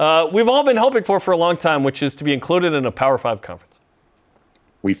we've all been hoping for a long time, which is to be included in a Power 5 conference?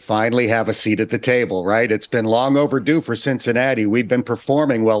 We finally have a seat at the table, right? It's been long overdue for Cincinnati. We've been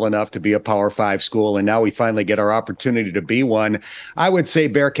performing well enough to be a Power 5 school, and now we finally get our opportunity to be one. I would say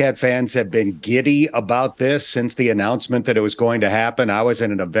Bearcat fans have been giddy about this since the announcement that it was going to happen. I was at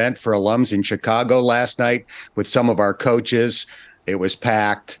an event for alums in Chicago last night with some of our coaches. It was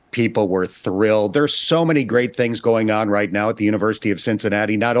packed. People were thrilled. There's so many great things going on right now at the University of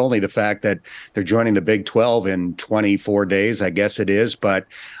Cincinnati. Not only the fact that they're joining the Big 12 in 24 days, I guess it is, but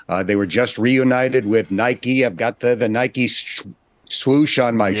they were just reunited with Nike. I've got the Nike swoosh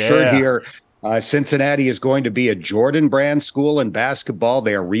on my shirt here. Cincinnati is going to be a Jordan brand school in basketball.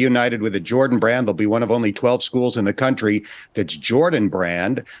 They are reunited with the Jordan brand. They'll be one of only 12 schools in the country that's Jordan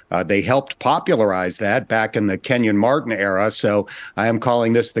brand. They helped popularize that back in the Kenyon Martin era. So I am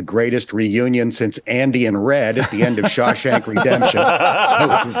calling this the greatest reunion since Andy and Red at the end of Shawshank Redemption,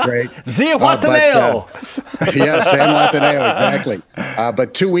 which is great. Zihuatanejo. Yeah, San Juataneo, exactly.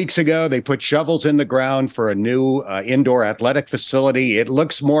 But 2 weeks ago, they put shovels in the ground for a new indoor athletic facility. It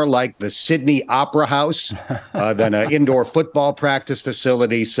looks more like the Sydney Opera House than an indoor football practice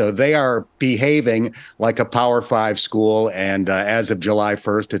facility. So they are behaving like a Power 5 school. And as of July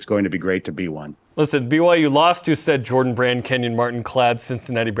 1st, it's going to be great to be one. Listen, BYU lost to said Jordan brand, Kenyon Martin clad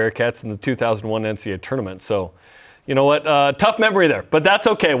Cincinnati Bearcats in the 2001 NCAA tournament. So, you know what? Tough memory there, but that's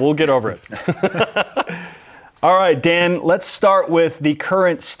okay. We'll get over it. All right, Dan, let's start with the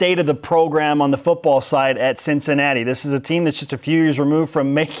current state of the program on the football side at Cincinnati. This is a team that's just a few years removed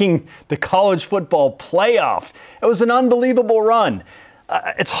from making the college football playoff. It was an unbelievable run.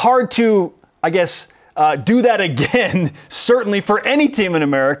 It's hard to, I guess, do that again, certainly for any team in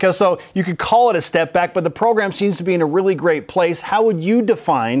America. So you could call it a step back, but the program seems to be in a really great place. How would you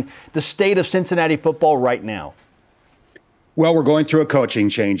define the state of Cincinnati football right now? Well, we're going through a coaching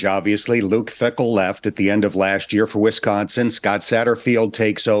change, obviously. Luke Fickell left at the end of last year for Wisconsin. Scott Satterfield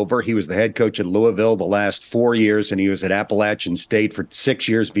takes over. He was the head coach at Louisville the last 4 years, and he was at Appalachian State for 6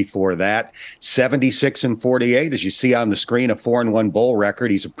 years before that. 76-48, as you see on the screen, a 4-1 bowl record.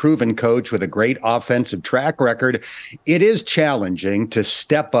 He's a proven coach with a great offensive track record. It is challenging to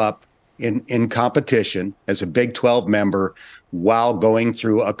step up in competition as a Big 12 member while going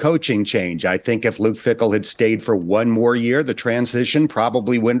through a coaching change. I think if Luke Fickell had stayed for one more year, the transition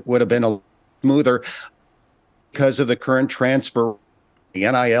probably would have been a smoother because of the current transfer,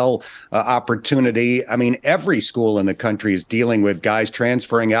 the NIL opportunity. I mean, every school in the country is dealing with guys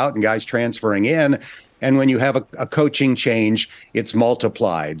transferring out and guys transferring in. And when you have a coaching change, it's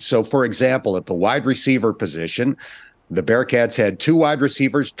multiplied. So, for example, at the wide receiver position, the Bearcats had 2 wide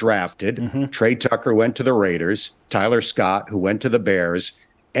receivers drafted. Trey Tucker went to the Raiders, Tyler Scott, who went to the Bears,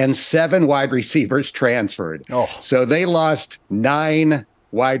 and 7 wide receivers transferred. So they lost 9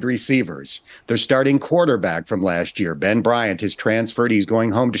 wide receivers. Their starting quarterback from last year, Ben Bryant, has transferred. He's going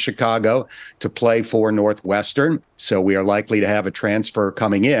home to Chicago to play for Northwestern. So we are likely to have a transfer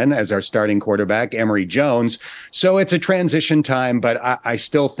coming in as our starting quarterback, Emory Jones. So it's a transition time, but I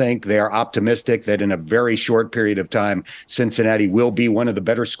still think they are optimistic that in a very short period of time, Cincinnati will be one of the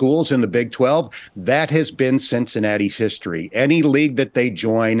better schools in the Big 12. That has been Cincinnati's history. Any league that they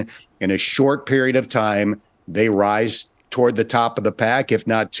join in a short period of time, they rise toward the top of the pack, if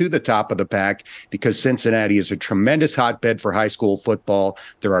not to the top of the pack, because Cincinnati is a tremendous hotbed for high school football.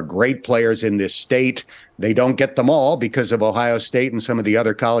 There are great players in this state. They don't get them all because of Ohio State and some of the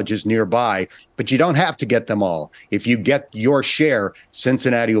other colleges nearby, but you don't have to get them all. If you get your share,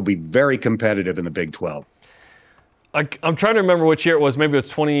 Cincinnati will be very competitive in the Big 12. I'm trying to remember which year it was. Maybe it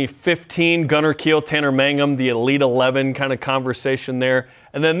was 2015. Gunnar Kiel, Tanner Mangum, the Elite 11 kind of conversation there.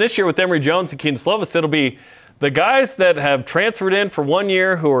 And then this year with Emory Jones and Keaton Slovis, it'll be the guys that have transferred in for 1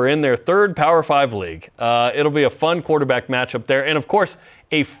 year who are in their 3rd Power 5 league. It'll be a fun quarterback matchup there. And, of course,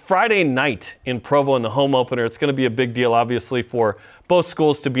 a Friday night in Provo in the home opener. It's going to be a big deal, obviously, for both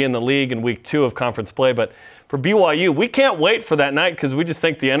schools to be in the league in week 2 of conference play. But for BYU, we can't wait for that night because we just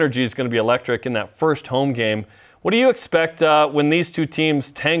think the energy is going to be electric in that first home game. What do you expect when these two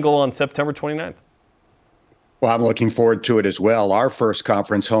teams tangle on September 29th? Well, I'm looking forward to it as well. Our first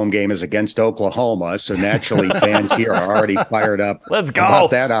conference home game is against Oklahoma, so naturally fans here are already fired up about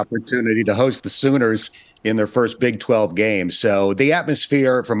that opportunity to host the Sooners in their first Big 12 game. So the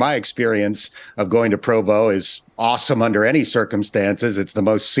atmosphere, from my experience of going to Provo, is awesome under any circumstances. It's the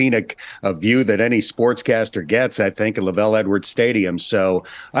most scenic view that any sportscaster gets, I think, at LaVell Edwards Stadium. So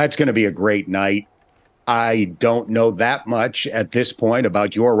it's going to be a great night. I don't know that much at this point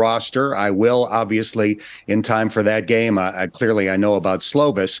about your roster. I will, obviously, in time for that game. I know about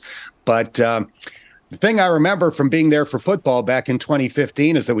Slovis. But the thing I remember from being there for football back in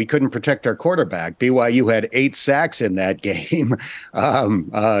 2015 is that we couldn't protect our quarterback. BYU had 8 sacks in that game.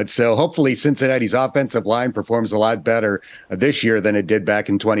 So hopefully Cincinnati's offensive line performs a lot better this year than it did back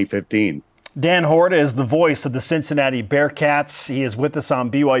in 2015. Dan Horta is the voice of the Cincinnati Bearcats. He is with us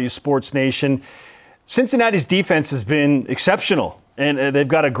on BYU Sports Nation. Cincinnati's defense has been exceptional And they've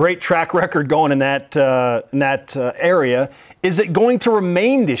got a great track record going in that area. Is it going to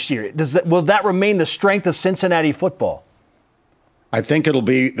remain this year? Will that remain the strength of Cincinnati football? I think it'll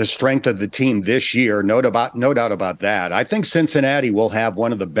be the strength of the team this year. No doubt about that. I think Cincinnati will have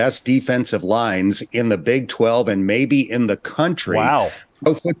one of the best defensive lines in the Big 12 and maybe in the country. Wow.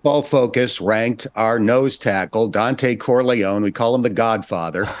 Pro Football Focus ranked our nose tackle, Dante Corleone. We call him the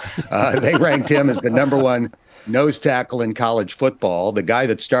Godfather. They ranked him as the number one nose tackle in college football. The guy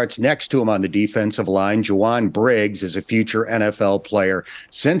that starts next to him on the defensive line, Juwan Briggs, is a future NFL player.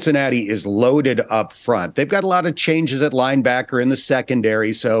 Cincinnati is loaded up front. They've got a lot of changes at linebacker in the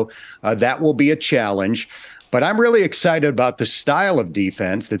secondary, so that will be a challenge. But I'm really excited about the style of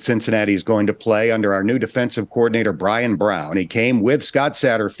defense that Cincinnati is going to play under our new defensive coordinator, Brian Brown. He came with Scott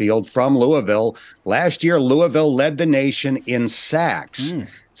Satterfield from Louisville. Last year, Louisville led the nation in sacks.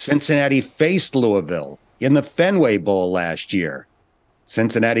 Cincinnati faced Louisville in the Fenway Bowl last year.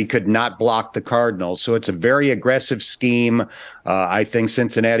 Cincinnati could not block the Cardinals, so it's a very aggressive scheme. I think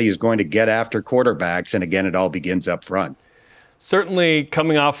Cincinnati is going to get after quarterbacks, and again, it all begins up front. Certainly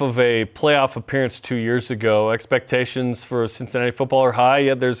coming off of a playoff appearance 2 years ago, expectations for Cincinnati football are high.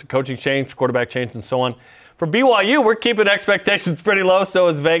 Yeah, there's a coaching change, quarterback change, and so on. For BYU, we're keeping expectations pretty low, so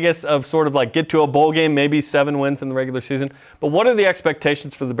is Vegas, of sort of like get to a bowl game, maybe 7 wins in the regular season. But what are the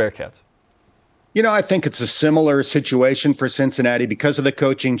expectations for the Bearcats? You know, I think it's a similar situation for Cincinnati because of the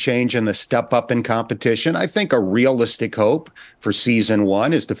coaching change and the step up in competition. I think a realistic hope for season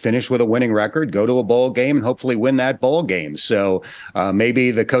one is to finish with a winning record, go to a bowl game, and hopefully win that bowl game. So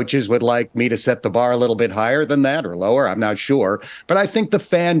maybe the coaches would like me to set the bar a little bit higher than that or lower. I'm not sure. But I think the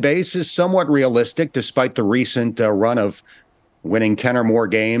fan base is somewhat realistic despite the recent run of winning 10 or more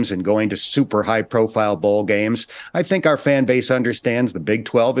games and going to super high-profile bowl games. I think our fan base understands the Big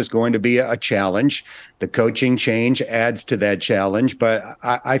 12 is going to be a challenge. The coaching change adds to that challenge, but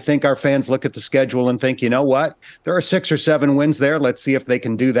I think our fans look at the schedule and think, you know what? There are 6 or 7 wins there. Let's see if they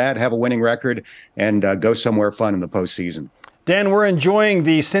can do that, have a winning record, and go somewhere fun in the postseason. Dan, we're enjoying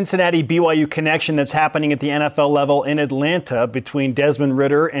the Cincinnati-BYU connection that's happening at the NFL level in Atlanta between Desmond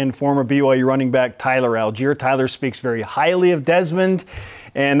Ridder and former BYU running back Tyler Algier. Tyler speaks very highly of Desmond,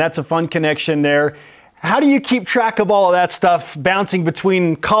 and that's a fun connection there. How do you keep track of all of that stuff bouncing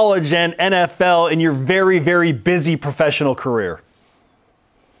between college and NFL in your very, very busy professional career?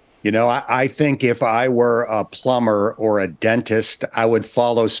 You know, I think if I were a plumber or a dentist, I would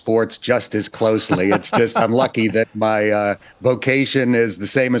follow sports just as closely. It's just I'm lucky that my vocation is the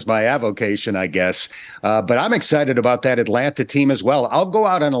same as my avocation, I guess. But I'm excited about that Atlanta team as well. I'll go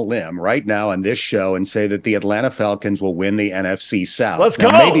out on a limb right now on this show and say that the Atlanta Falcons will win the NFC South. Let's go.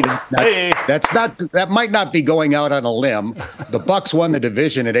 Now, maybe that might not be going out on a limb. The Bucs won the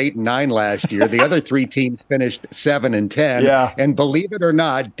division at 8-9 last year. The other 3 teams finished 7-10. Yeah. And believe it or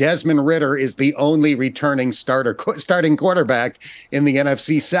not, Desmond Ridder is the only returning starting quarterback in the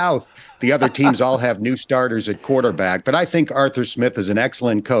NFC South. The other teams all have new starters at quarterback. But I think Arthur Smith is an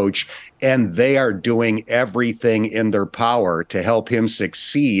excellent coach, and they are doing everything in their power to help him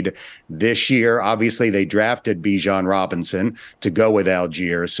succeed this year. Obviously, they drafted Bijan Robinson to go with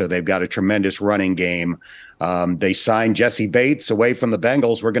Algier, so they've got a tremendous running game. They signed Jesse Bates away from the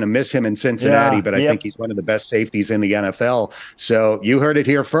Bengals. We're going to miss him in Cincinnati, but I think he's one of the best safeties in the NFL. So you heard it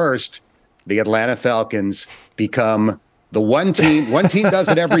here first. The Atlanta Falcons become the one team does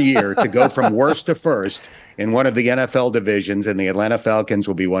it every year to go from worst to first in one of the NFL divisions, and the Atlanta Falcons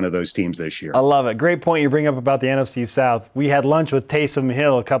will be one of those teams this year. I love it. Great point you bring up about the NFC South. We had lunch with Taysom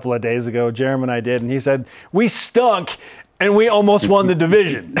Hill a couple of days ago. Jarom and I did, and he said, we stunk, and we almost won the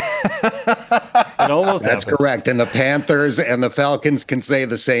division. That's correct. And the Panthers and the Falcons can say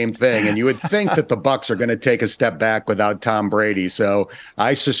the same thing. And you would think that the Bucs are going to take a step back without Tom Brady. So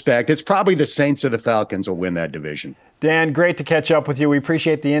I suspect it's probably the Saints or the Falcons will win that division. Dan, great to catch up with you. We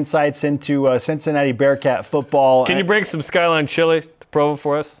appreciate the insights into Cincinnati Bearcat football. Can you bring some Skyline chili to Provo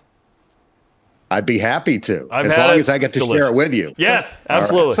for us? I'd be happy to, as long as I get to share it with you. Yes,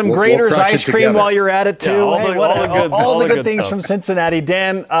 absolutely. Right. Some Grater's ice cream while you're at it, too. Yeah, all the good things from Cincinnati.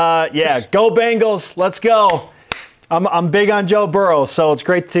 Dan, go Bengals. Let's go. I'm big on Joe Burrow, so it's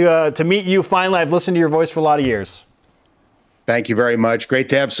great to meet you finally. I've listened to your voice for a lot of years. Thank you very much. Great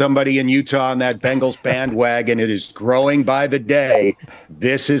to have somebody in Utah on that Bengals bandwagon. It is growing by the day.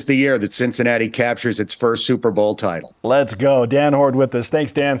 This is the year that Cincinnati captures its first Super Bowl title. Let's go. Dan Hord with us.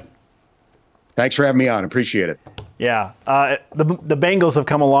 Thanks, Dan. Thanks for having me on. Appreciate it. Yeah. The Bengals have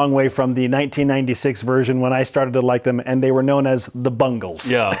come a long way from the 1996 version when I started to like them, and they were known as the Bungles.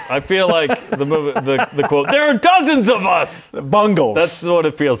 Yeah. I feel like the quote, there are dozens of us. The Bungles. That's what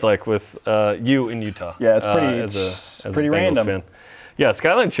it feels like with you in Utah. Yeah, it's pretty, it's pretty random. Fan. Yeah,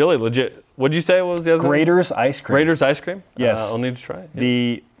 Skyline Chili, legit. What'd you say? What was the other Grater's Ice Cream. Grater's Ice Cream? Yes. I'll need to try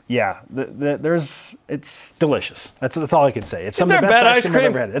it. It's delicious. That's all I can say. It's some Is of the there best bad ice cream I've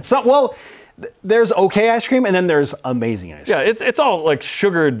ever had. It's not, well, there's okay ice cream and then there's amazing ice cream. Yeah, it's all like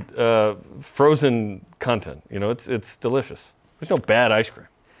sugared, frozen content. You know, it's delicious. There's no bad ice cream,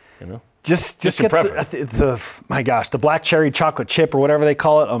 you know? Just get the black cherry chocolate chip or whatever they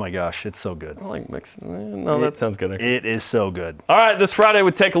call it. Oh my gosh, it's so good. I like mixing. No, that sounds good. It is so good. All right, this Friday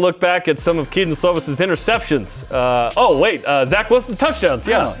we take a look back at some of Keaton Slovis's interceptions. Zach Wilson's touchdowns.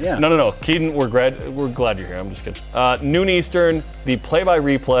 Yeah. Oh, yeah. No. Keaton, we're glad you're here. I'm just kidding. Noon Eastern, the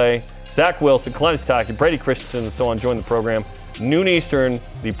play-by-replay. Zach Wilson, Kalani Sitake, Brady Christensen, and so on join the program. Noon Eastern,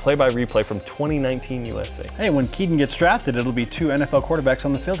 the play-by-replay from 2019 USA. Hey, when Keaton gets drafted, it'll be 2 NFL quarterbacks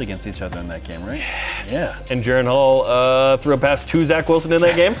on the field against each other in that game, right? Yeah. And Jaron Hall threw a pass to Zach Wilson in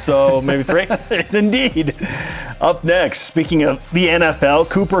that game, so maybe 3. Indeed. Up next, speaking of the NFL,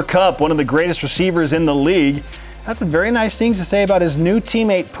 Cooper Kupp, one of the greatest receivers in the league, has some very nice things to say about his new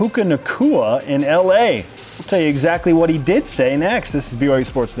teammate Puka Nacua in L.A. We'll tell you exactly what he did say next. This is BYU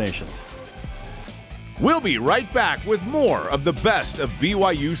Sports Nation. We'll be right back with more of the best of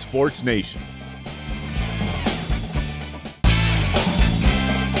BYU Sports Nation.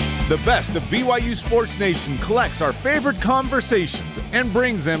 The best of BYU Sports Nation collects our favorite conversations and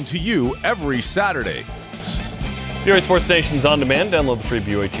brings them to you every Saturday. BYU Sports Nation's on demand. Download the free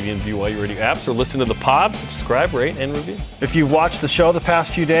BYU TV and BYU Radio apps or listen to the pod, subscribe, rate, and review. If you've watched the show the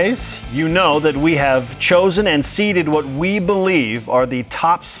past few days, you know that we have chosen and seeded what we believe are the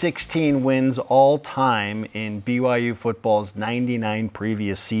top 16 wins all time in BYU football's 99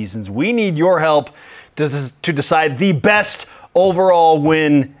 previous seasons. We need your help to decide the best overall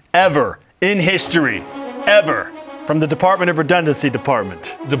win ever in history, ever. From the Department of Redundancy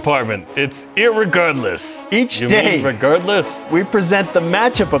Department. It's irregardless. Each day, regardless, we present the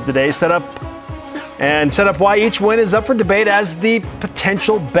matchup of the day, set up why each win is up for debate as the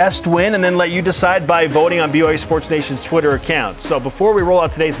potential best win, and then let you decide by voting on BYU Sports Nation's Twitter account. So before we roll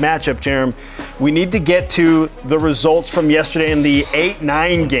out today's matchup, Jarom, we need to get to the results from yesterday in the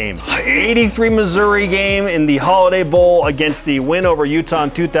 8-9 game. 83 Missouri game in the Holiday Bowl against the win over Utah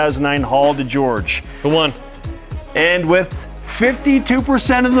in 2009, Hall to George. Who won? And with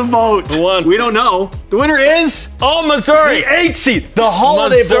 52% of the vote, who won? We don't know. The winner is Missouri, the 8th seed, the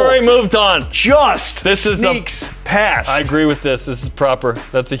Holiday Bowl. Missouri moved on. This sneaks past. I agree with this. This is proper.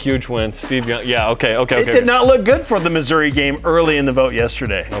 That's a huge win. Steve Young. Yeah. Okay. It did not look good for the Missouri game early in the vote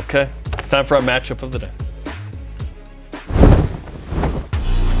yesterday. Okay. It's time for our matchup of the day.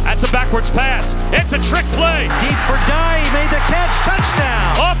 That's a backwards pass. It's a trick play. Deep for Dye. He made the catch.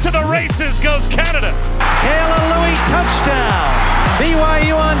 Touchdown. Off to the races goes Canada. Kayla Louie, touchdown.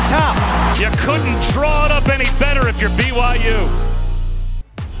 BYU on top. You couldn't draw it up any better if you're BYU.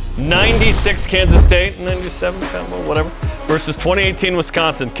 96 Kansas State, 97 Cotton Bowl, whatever, versus 2018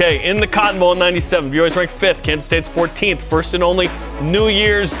 Wisconsin. Okay, in the Cotton Bowl in 97, BYU's ranked 5th, Kansas State's 14th, first and only New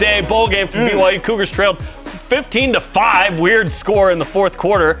Year's Day bowl game for BYU. Cougars trailed 15-5, weird score in the fourth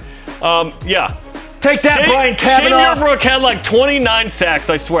quarter. Take that, Brian Cavanaugh. Shane Yearbrook had like 29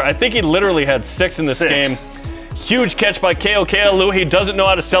 sacks, I swear. I think he literally had 6 in this game. Huge catch by Kayla Louie. He doesn't know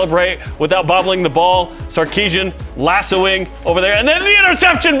how to celebrate without bobbling the ball. Sarkisian lassoing over there. And then the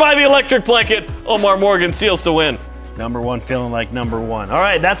interception by the electric blanket. Omar Morgan seals the win. Number one feeling like number one. All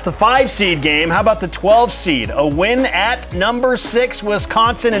right, that's the 5 seed game. How about the 12 seed? A win at number 6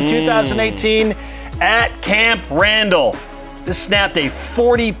 Wisconsin in 2018 at Camp Randall. This snapped a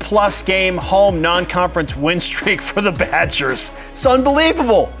 40-plus game home non-conference win streak for the Badgers. It's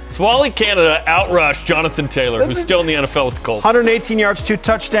unbelievable. Swally Canada outrushed Jonathan Taylor, who's still in the NFL with the Colts. 118 yards, 2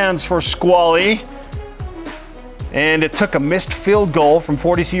 touchdowns for Squally. And it took a missed field goal from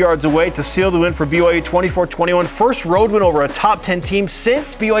 42 yards away to seal the win for BYU 24-21. First road win over a top 10 team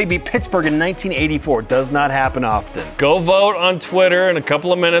since BYU beat Pittsburgh in 1984. Does not happen often. Go vote on Twitter in a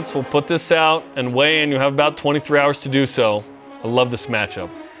couple of minutes. We'll put this out and weigh in. You have about 23 hours to do so. I love this matchup.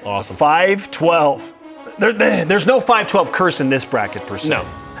 Awesome. 5-12. There's no 5-12 curse in this bracket per se. No.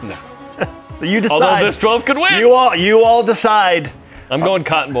 You decide. Although this 12 could win. You all decide. I'm going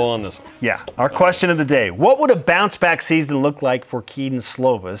Cotton Bowl on this one. Yeah. Our question of the day. What would a bounce-back season look like for Keaton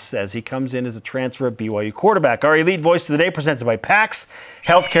Slovis as he comes in as a transfer at BYU quarterback? Our elite voice of the day presented by PAX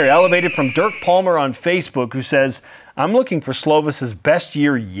Healthcare Elevated from Dirk Palmer on Facebook, who says, I'm looking for Slovis's best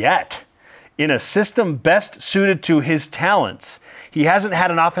year yet in a system best suited to his talents. He hasn't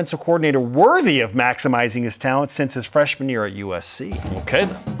had an offensive coordinator worthy of maximizing his talents since his freshman year at USC. Okay,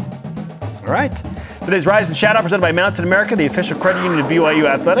 then. All right. Today's Rise and Shout Out presented by Mountain America, the official credit union of BYU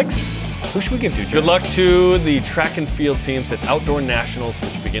Athletics. Who should we give to, Jarom? Good luck to the track and field teams at Outdoor Nationals,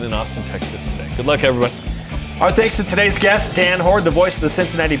 which begin in Austin, Texas today. Good luck, everybody. Our thanks to today's guest, Dan Horde, the voice of the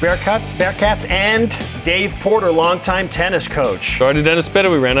Cincinnati Bearcats, and Dave Porter, longtime tennis coach. Sorry to Dennis Pitta,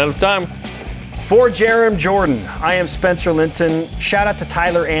 we ran out of time. For Jarom Jordan, I am Spencer Linton. Shout out to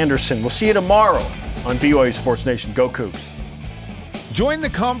Tyler Anderson. We'll see you tomorrow on BYU Sports Nation. Go Cougs. Join the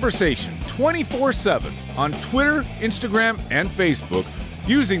conversation 24/7 on Twitter, Instagram, and Facebook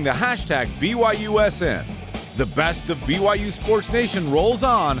using the hashtag BYUSN. The best of BYU Sports Nation rolls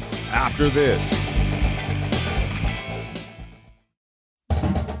on after this.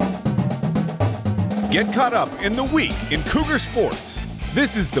 Get caught up in the week in Cougar Sports.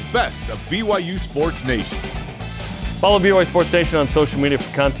 This is the best of BYU Sports Nation. Follow BYU Sports Nation on social media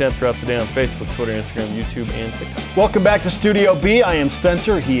for content throughout the day on Facebook, Twitter, Instagram, YouTube, and TikTok. Welcome back to Studio B. I am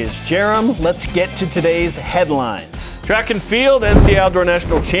Spencer. He is Jarom. Let's get to today's headlines. Track and field NCAA Outdoor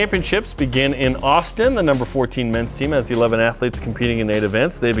National Championships begin in Austin. The number 14 men's team has 11 athletes competing in 8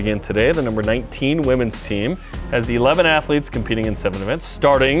 events. They begin today. The number 19 women's team has 11 athletes competing in 7 events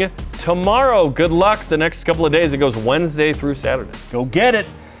starting tomorrow. Good luck the next couple of days. It goes Wednesday through Saturday. Go get it.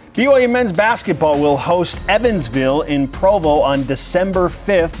 BYU men's basketball will host Evansville in Provo on December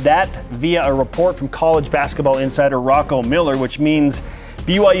 5th. That via a report from college basketball insider Rocco Miller, which means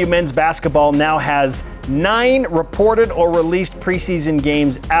BYU men's basketball now has 9 reported or released preseason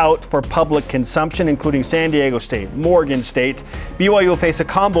games out for public consumption, including San Diego State, Morgan State. BYU will face a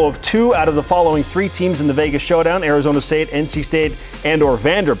combo of 2 out of the following 3 teams in the Vegas Showdown: Arizona State, NC State, and/or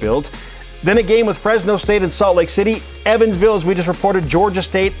Vanderbilt. Then a game with Fresno State and Salt Lake City. Evansville, as we just reported, Georgia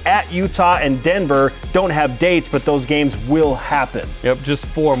State, at Utah, and Denver. Don't have dates, but those games will happen. Yep, just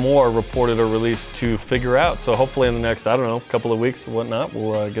 4 more reported or released to figure out. So hopefully in the next, couple of weeks or whatnot,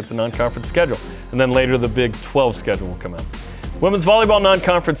 we'll get the non-conference schedule. And then later the Big 12 schedule will come out. Women's volleyball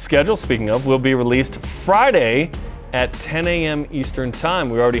non-conference schedule, speaking of, will be released Friday at 10 a.m. Eastern Time.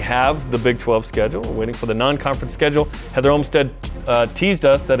 We already have the Big 12 schedule. We're waiting for the non-conference schedule. Heather Olmstead teased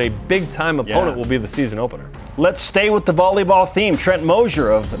us that a big-time opponent will be the season opener. Let's stay with the volleyball theme. Trent Mosier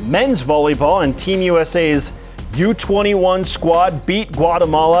of the men's volleyball and Team USA's U21 squad beat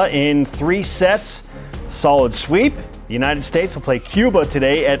Guatemala in 3 sets. Solid sweep. The United States will play Cuba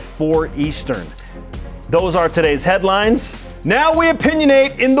today at 4 Eastern. Those are today's headlines. Now we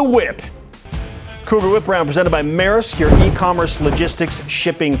opinionate in the whip. Cougar Whip Round presented by Maersk, your e-commerce logistics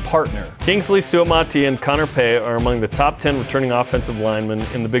shipping partner. Kingsley Suamati and Connor Pay are among the top 10 returning offensive linemen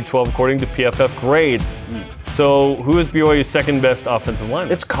in the Big 12 according to PFF grades. So who is BYU's second best offensive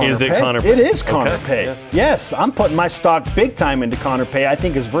lineman? It's Connor Pay. Is it Connor Pay? It is Connor Pay. Yeah. Yes, I'm putting my stock big time into Connor Pay. I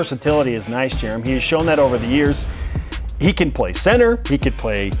think his versatility is nice, Jarom. He has shown that over the years. He can play center. He could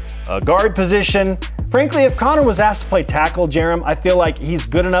play a guard position. Frankly, if Connor was asked to play tackle, Jarom, I feel like he's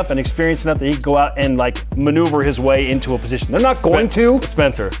good enough and experienced enough that he could go out and maneuver his way into a position. They're not going to.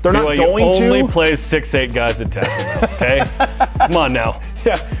 Spencer. They're not going to. Only plays 6'8" guys at tackle, okay? Come on now.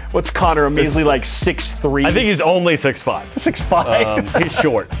 Yeah. What's Connor? A measly 6'3"? I think he's only 6'5". 6'5". He's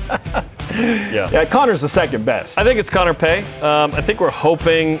short. Yeah, Connor's the second best. I think it's Connor Pay. I think we're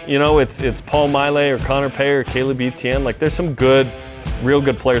hoping, it's Paul Miley or Connor Pay or Caleb Etienne. There's some real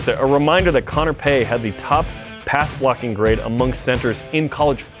good players there. A reminder that Connor Pay had the top pass blocking grade among centers in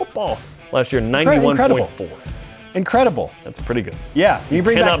college football last year, 91.4. Incredible. That's pretty good. Yeah, you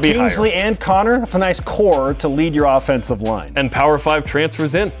bring back Kingsley and Connor, that's a nice core to lead your offensive line. And Power 5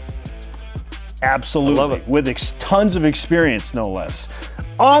 transfers in. Absolutely. I love it. With tons of experience, no less.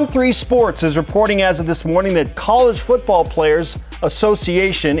 On3 Sports is reporting as of this morning that College Football Players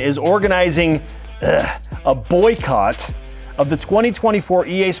Association is organizing a boycott of the 2024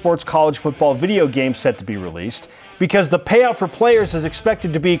 EA Sports College Football video game set to be released because the payout for players is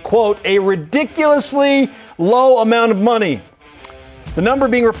expected to be, quote, a ridiculously low amount of money. The number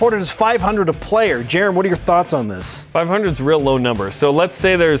being reported is $500 a player. Jarom, what are your thoughts on this? 500 is a real low number. So let's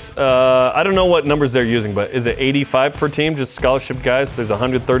say there's, I don't know what numbers they're using, but is it 85 per team, just scholarship guys? There's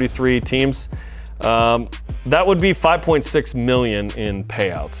 133 teams. That would be $5.6 million in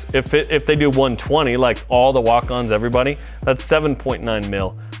payouts. If they do 120, like all the walk-ons, everybody, that's $7.9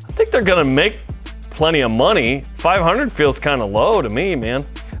 mil. I think they're gonna make plenty of money. 500 feels kind of low to me, man.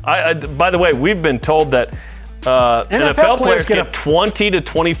 By the way, we've been told that NFL players get $20,000 to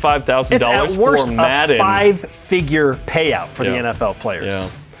 $25,000 for Madden. It's a 5-figure payout for the NFL players. Yeah.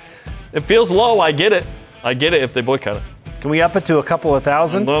 It feels low. I get it if they boycott it. Can we up it to a couple of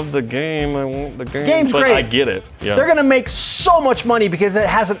thousand? I love the game. I want the game. Game's but great. I get it. Yeah. They're going to make so much money because it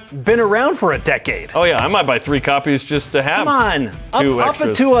hasn't been around for a decade. Oh, yeah. I might buy 3 copies just to have. Come on. Up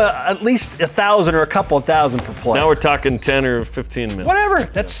it to at least 1,000 or a couple of thousand per play. Now we're talking 10 or 15 minutes. Whatever.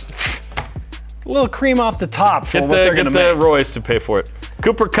 That's A little cream off the top for what they're going to make. Get the Royce to pay for it.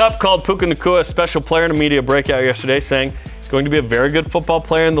 Cooper Kupp called Puka Nacua a special player in a media breakout yesterday, saying he's going to be a very good football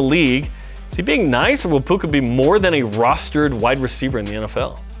player in the league. Is he being nice, or will Puka be more than a rostered wide receiver in the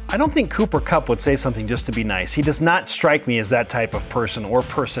NFL? I don't think Cooper Kupp would say something just to be nice. He does not strike me as that type of person or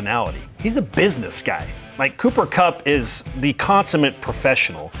personality. He's a business guy. Like, Cooper Kupp is the consummate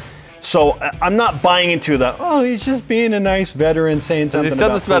professional. So I'm not buying into he's just being a nice veteran saying something. Has he said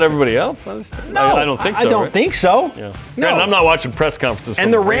this about everybody else? No, I don't think so. I don't think so. Yeah. No. And I'm not watching press conferences.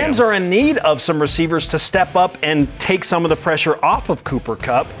 And the Rams are in need of some receivers to step up and take some of the pressure off of Cooper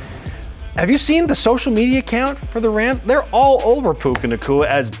Kupp. Have you seen the social media account for the Rams? They're all over Puka Nacua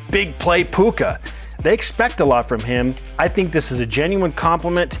as big play Puka. They expect a lot from him. I think this is a genuine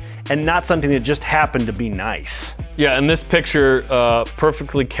compliment and not something that just happened to be nice. Yeah, and this picture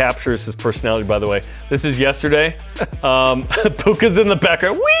perfectly captures his personality, by the way. This is yesterday. Puka's in the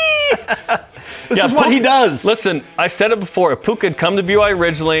background. Whee! This is what he does. Listen, I said it before. If Puka had come to BYU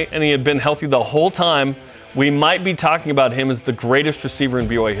originally and he had been healthy the whole time, we might be talking about him as the greatest receiver in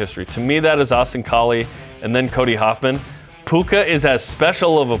BYU history. To me, that is Austin Collie and then Cody Hoffman. Puka is as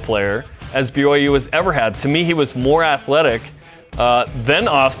special of a player as BYU has ever had. To me, he was more athletic than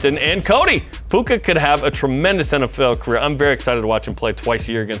Austin and Cody. Puka could have a tremendous NFL career. I'm very excited to watch him play twice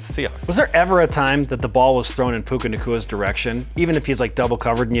a year against the Seahawks. Was there ever a time that the ball was thrown in Puka Nacua's direction, even if he's like double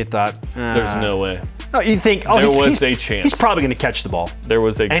covered, and you thought, there's no way. No, you think, there was a chance. He's probably going to catch the ball. There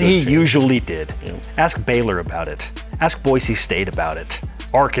was a and he chance. usually did. Yeah. Ask Baylor about it. Ask Boise State about it.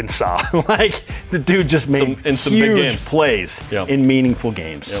 Arkansas. Like, the dude just made some big huge games. plays in meaningful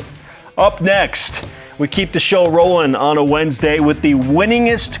games. Yep. Up next, we keep the show rolling on a Wednesday with the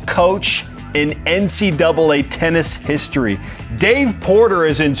winningest coach in NCAA tennis history. Dave Porter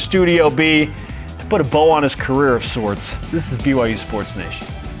is in Studio B to put a bow on his career of sorts. This is BYU Sports Nation.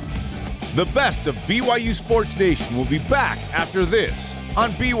 The best of BYU Sports Nation will be back after this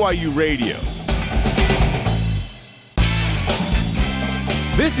on BYU Radio.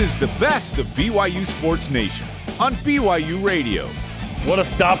 This is the best of BYU Sports Nation on BYU Radio. What a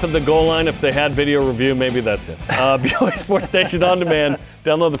stop at the goal line. If they had video review, maybe that's it. BYU Sports Nation on demand.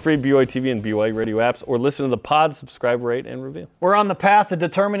 Download the free BYU TV and BYU Radio apps or listen to the pod, subscribe, rate, and review. We're on the path to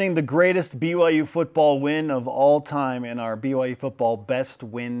determining the greatest BYU football win of all time in our BYU football best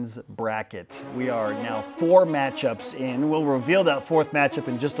wins bracket. We are now 4 matchups in. We'll reveal that 4th matchup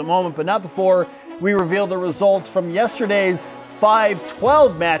in just a moment, but not before we reveal the results from yesterday's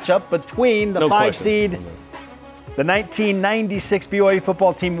 5-12 matchup between the 5 seed, the 1996 BYU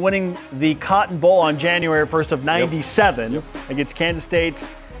football team winning the Cotton Bowl on January 1st of 97 against Kansas State.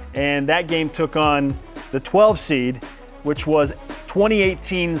 And that game took on the 12 seed, which was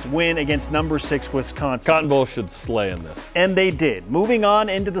 2018's win against number 6 Wisconsin. Cotton Bowl should slay in this. And they did. Moving on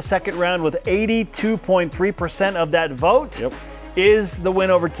into the second round with 82.3% of that vote is the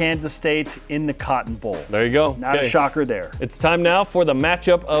win over Kansas State in the Cotton Bowl. There you go. Not a shocker there. It's time now for the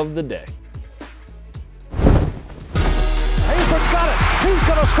matchup of the day. Haysbert's got it. He's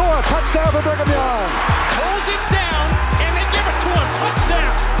going to score a touchdown for Brigham Young. Pulls it down, and they give it to him.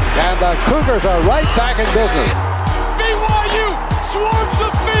 Touchdown. And the Cougars are right back in business. BYU swarms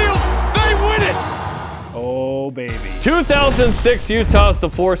the field. They win it. Oh, baby. 2006 Utah's the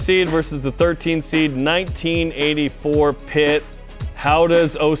 4 seed versus the 13 seed 1984 Pitt. How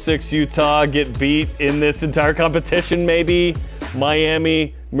does 06 Utah get beat in this entire competition? Maybe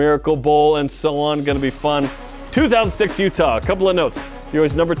Miami, Miracle Bowl, and so on. Going to be fun. 2006 Utah, a couple of notes.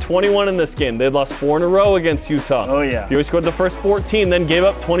 BYU's number 21 in this game. They'd lost 4 in a row against Utah. Oh, yeah. BYU scored the first 14, then gave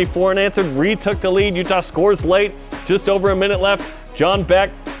up 24 unanswered. Retook the lead. Utah scores late, just over a minute left. John Beck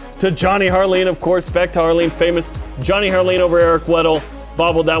to Johnny Harleen, of course. Beck to Harleen, famous Johnny Harleen over Eric Weddle.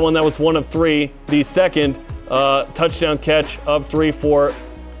 Bobbled that one. That was 1 of 3. The second touchdown catch of 3 for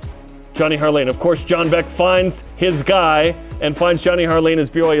Johnny Harleen. Of course, John Beck finds his guy and finds Johnny Harleen as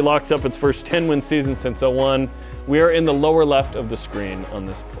BYU locks up its first 10-win season since 2001. We are in the lower left of the screen on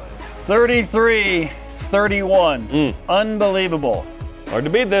this play. 33-31. Unbelievable. Hard to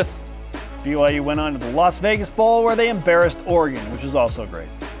beat this. BYU went on to the Las Vegas Bowl where they embarrassed Oregon, which was also great.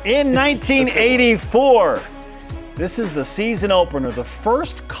 In 1984, this is the season opener, the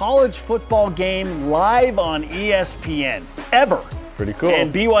first college football game live on ESPN ever. Pretty cool.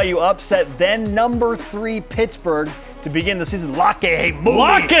 And BYU upset then number 3 Pittsburgh to begin the season.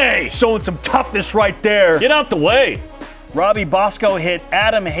 Lake showing some toughness right there. Get out the way. Robbie Bosco hit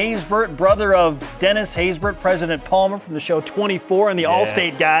Adam Haysbert, brother of Dennis Haysbert, President Palmer from the show 24 and the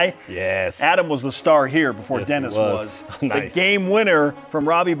All-State guy. Yes. Adam was the star here before Dennis was. Nice. The game winner from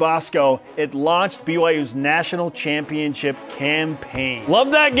Robbie Bosco. It launched BYU's national championship campaign.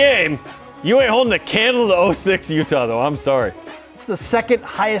 Love that game. You ain't holding a candle to 06 Utah, though. I'm sorry. It's the second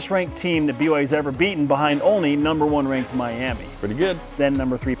highest ranked team that BYU's ever beaten, behind only number 1 ranked Miami. Pretty good. Then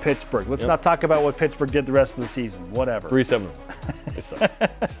number 3 Pittsburgh. Let's not talk about what Pittsburgh did the rest of the season. Whatever. 3-7.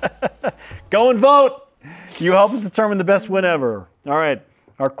 Go and vote. You help us determine the best win ever. All right.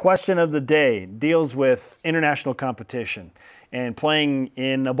 Our question of the day deals with international competition and playing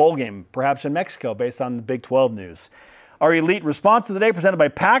in a bowl game, perhaps in Mexico, based on the Big 12 news. Our elite response of the day, presented by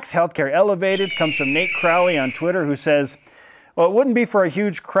PAX Healthcare Elevated, comes from Nate Crowley on Twitter, who says, well, it wouldn't be for a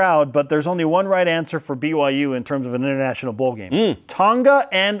huge crowd, but there's only one right answer for BYU in terms of an international bowl game. Tonga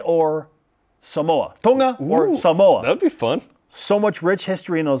and or Samoa. Tonga or Samoa. That would be fun. So much rich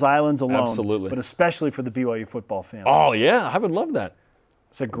history in those islands alone. Absolutely. But especially for the BYU football family. Oh, yeah. I would love that.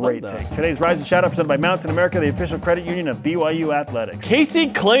 It's a great take. Today's Rise and Shout Out presented by Mountain America, the official credit union of BYU Athletics. Casey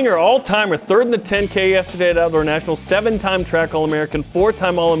Klinger, all-timer, 3rd in the 10K yesterday at Outdoor National, 7-time track All-American,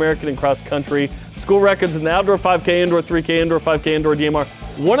 4-time All-American in cross-country, school records in the outdoor 5K, indoor 3K, indoor 5K, indoor DMR.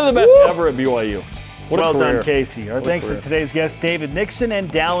 One of the best ever at BYU. Well done, Casey. Our thanks to today's guests, David Nixon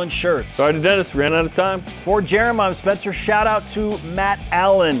and Dallin Schertz. Sorry to Dennis, ran out of time. For Jarom, I'm Spencer. Shout out to Matt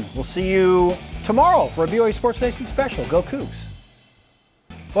Allen. We'll see you tomorrow for a BYU Sports Nation special. Go Cougs.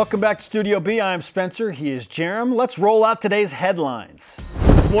 Welcome back to Studio B. I'm Spencer. He is Jarom. Let's roll out today's headlines.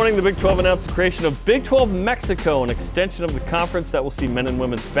 This morning, the Big 12 announced the creation of Big 12 Mexico, an extension of the conference that will see men and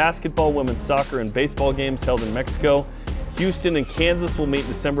women's basketball, women's soccer, and baseball games held in Mexico. Houston and Kansas will meet in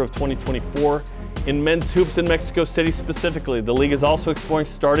December of 2024. In men's hoops in Mexico City specifically, the league is also exploring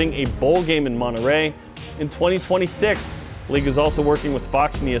starting a bowl game in Monterrey in 2026. The league is also working with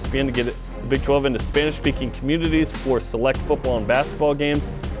Fox and ESPN to get the Big 12 into Spanish-speaking communities for select football and basketball games,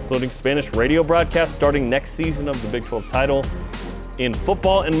 including Spanish radio broadcasts starting next season of the Big 12 title in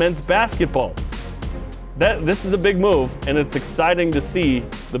football and men's basketball. This is a big move, and it's exciting to see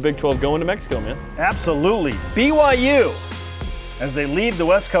the Big 12 go into Mexico, man. Absolutely. BYU, as they leave the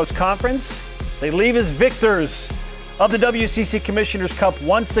West Coast Conference, they leave as victors of the WCC Commissioner's Cup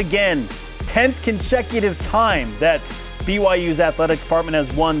once again. 10th consecutive time that BYU's athletic department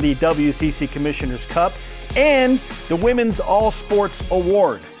has won the WCC Commissioner's Cup and the Women's All Sports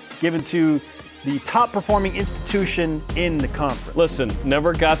Award, given to the top performing institution in the conference. Listen,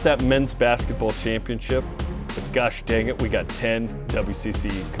 never got that men's basketball championship, but gosh dang it, we got 10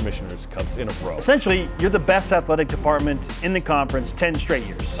 WCC Commissioner's Cups in a row. Essentially, you're the best athletic department in the conference 10 straight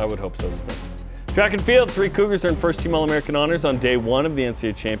years. I would hope so, Spencer. Track and field, 3 Cougars earned first-team All-American honors on day 1 of the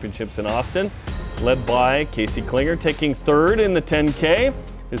NCAA Championships in Austin, led by Casey Klinger, taking 3rd in the 10K,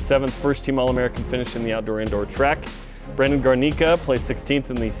 his 7th first-team All-American finish in the outdoor-indoor track. Brandon Garnica placed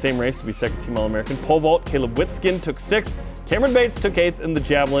 16th in the same race to be second-team All-American. Pole vault, Caleb Witskin took 6th. Cameron Bates took 8th in the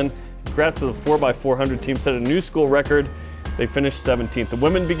javelin. Congrats to the 4x400 team, set a new school record. They finished 17th. The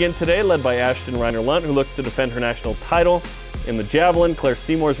women begin today, led by Ashton Reiner-Lunt, who looks to defend her national title in the javelin. Claire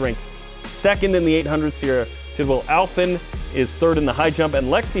Seymour's ranked 2nd in the 800. Sierra Tidwell-Alphen is 3rd in the high jump, and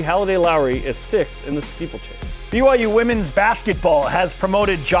Lexi Halliday-Lowry is 6th in the steeplechase. BYU women's basketball has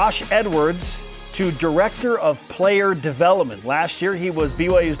promoted Josh Edwards to Director of Player Development. Last year, he was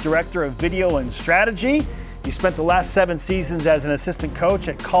BYU's Director of Video and Strategy. He spent the last 7 seasons as an assistant coach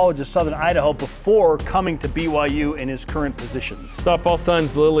at College of Southern Idaho before coming to BYU in his current positions. Softball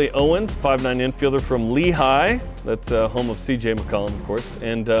signs Lily Owens, 5'9" infielder from Lehigh. That's home of C.J. McCollum, of course.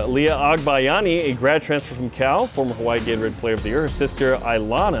 And Leah Agbayani, a grad transfer from Cal, former Hawaii Gatorade Player of the Year. Her sister,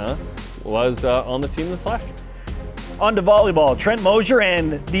 Ilana, was on the team this last year. On to volleyball. Trent Mosier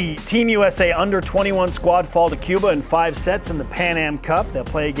and the Team USA Under-21 squad fall to Cuba in 5 sets in the Pan Am Cup. They'll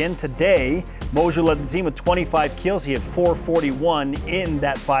play again today. Mosier led the team with 25 kills. He had 441 in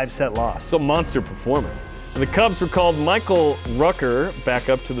that 5-set loss. So monster performance. The Cubs recalled Michael Rucker back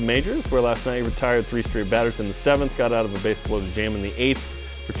up to the majors, where last night he retired 3 straight batters in the 7th, got out of a base-loaded jam in the 8th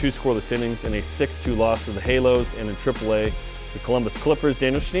for 2 scoreless innings in a 6-2 loss to the Halos. And in AAA, the Columbus Clippers,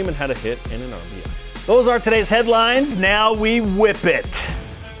 Daniel Schneemann had a hit and an RBI. Those are today's headlines. Now we whip it.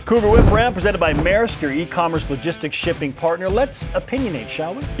 Cougar Whip Round presented by Maersk, your e-commerce logistics shipping partner. Let's opinionate,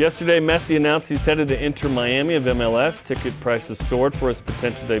 shall we? Yesterday, Messi announced he's headed to Inter Miami of MLS. Ticket prices soared for his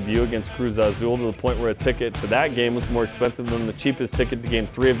potential debut against Cruz Azul to the point where a ticket to that game was more expensive than the cheapest ticket to Game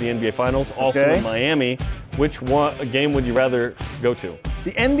 3 of the NBA Finals, also in Miami. Which game would you rather go to?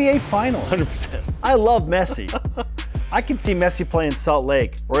 The NBA Finals. 100%. I love Messi. I can see Messi play in Salt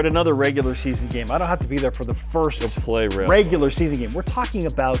Lake or at another regular season game. I don't have to be there for the first regular season game. We're talking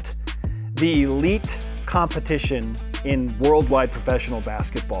about the elite competition in worldwide professional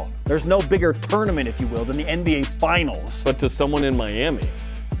basketball. There's no bigger tournament, if you will, than the NBA Finals. But to someone in Miami,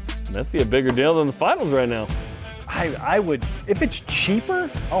 Messi a bigger deal than the Finals right now. I would, if it's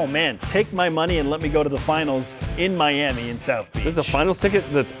cheaper, oh man, take my money and let me go to the finals in Miami in South Beach. There's a finals ticket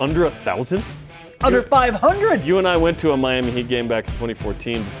that's under $1,000? Under 500. You and I went to a Miami Heat game back in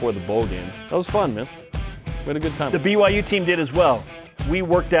 2014 before the bowl game. That was fun, man. We had a good time. The BYU team did as well. We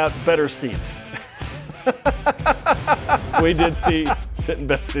worked out better seats. We did sit in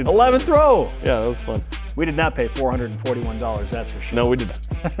best seats. 11th row. Yeah, that was fun. We did not pay $441, that's for sure. No, we did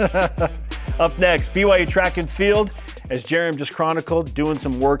not. Up next, BYU track and field. As Jarom just chronicled, doing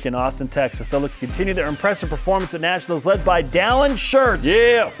some work in Austin, Texas. They'll look to continue their impressive performance at Nationals, led by Dallin Schertz.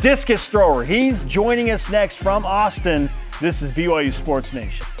 Yeah. Discus thrower. He's joining us next from Austin. This is BYU Sports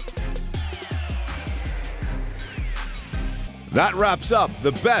Nation. That wraps up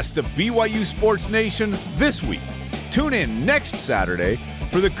the best of BYU Sports Nation this week. Tune in next Saturday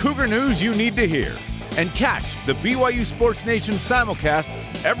for the Cougar news you need to hear. And catch the BYU Sports Nation simulcast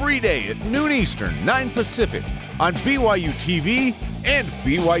every day at noon Eastern, 9 Pacific on BYU TV and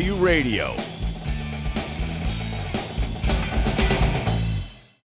BYU Radio.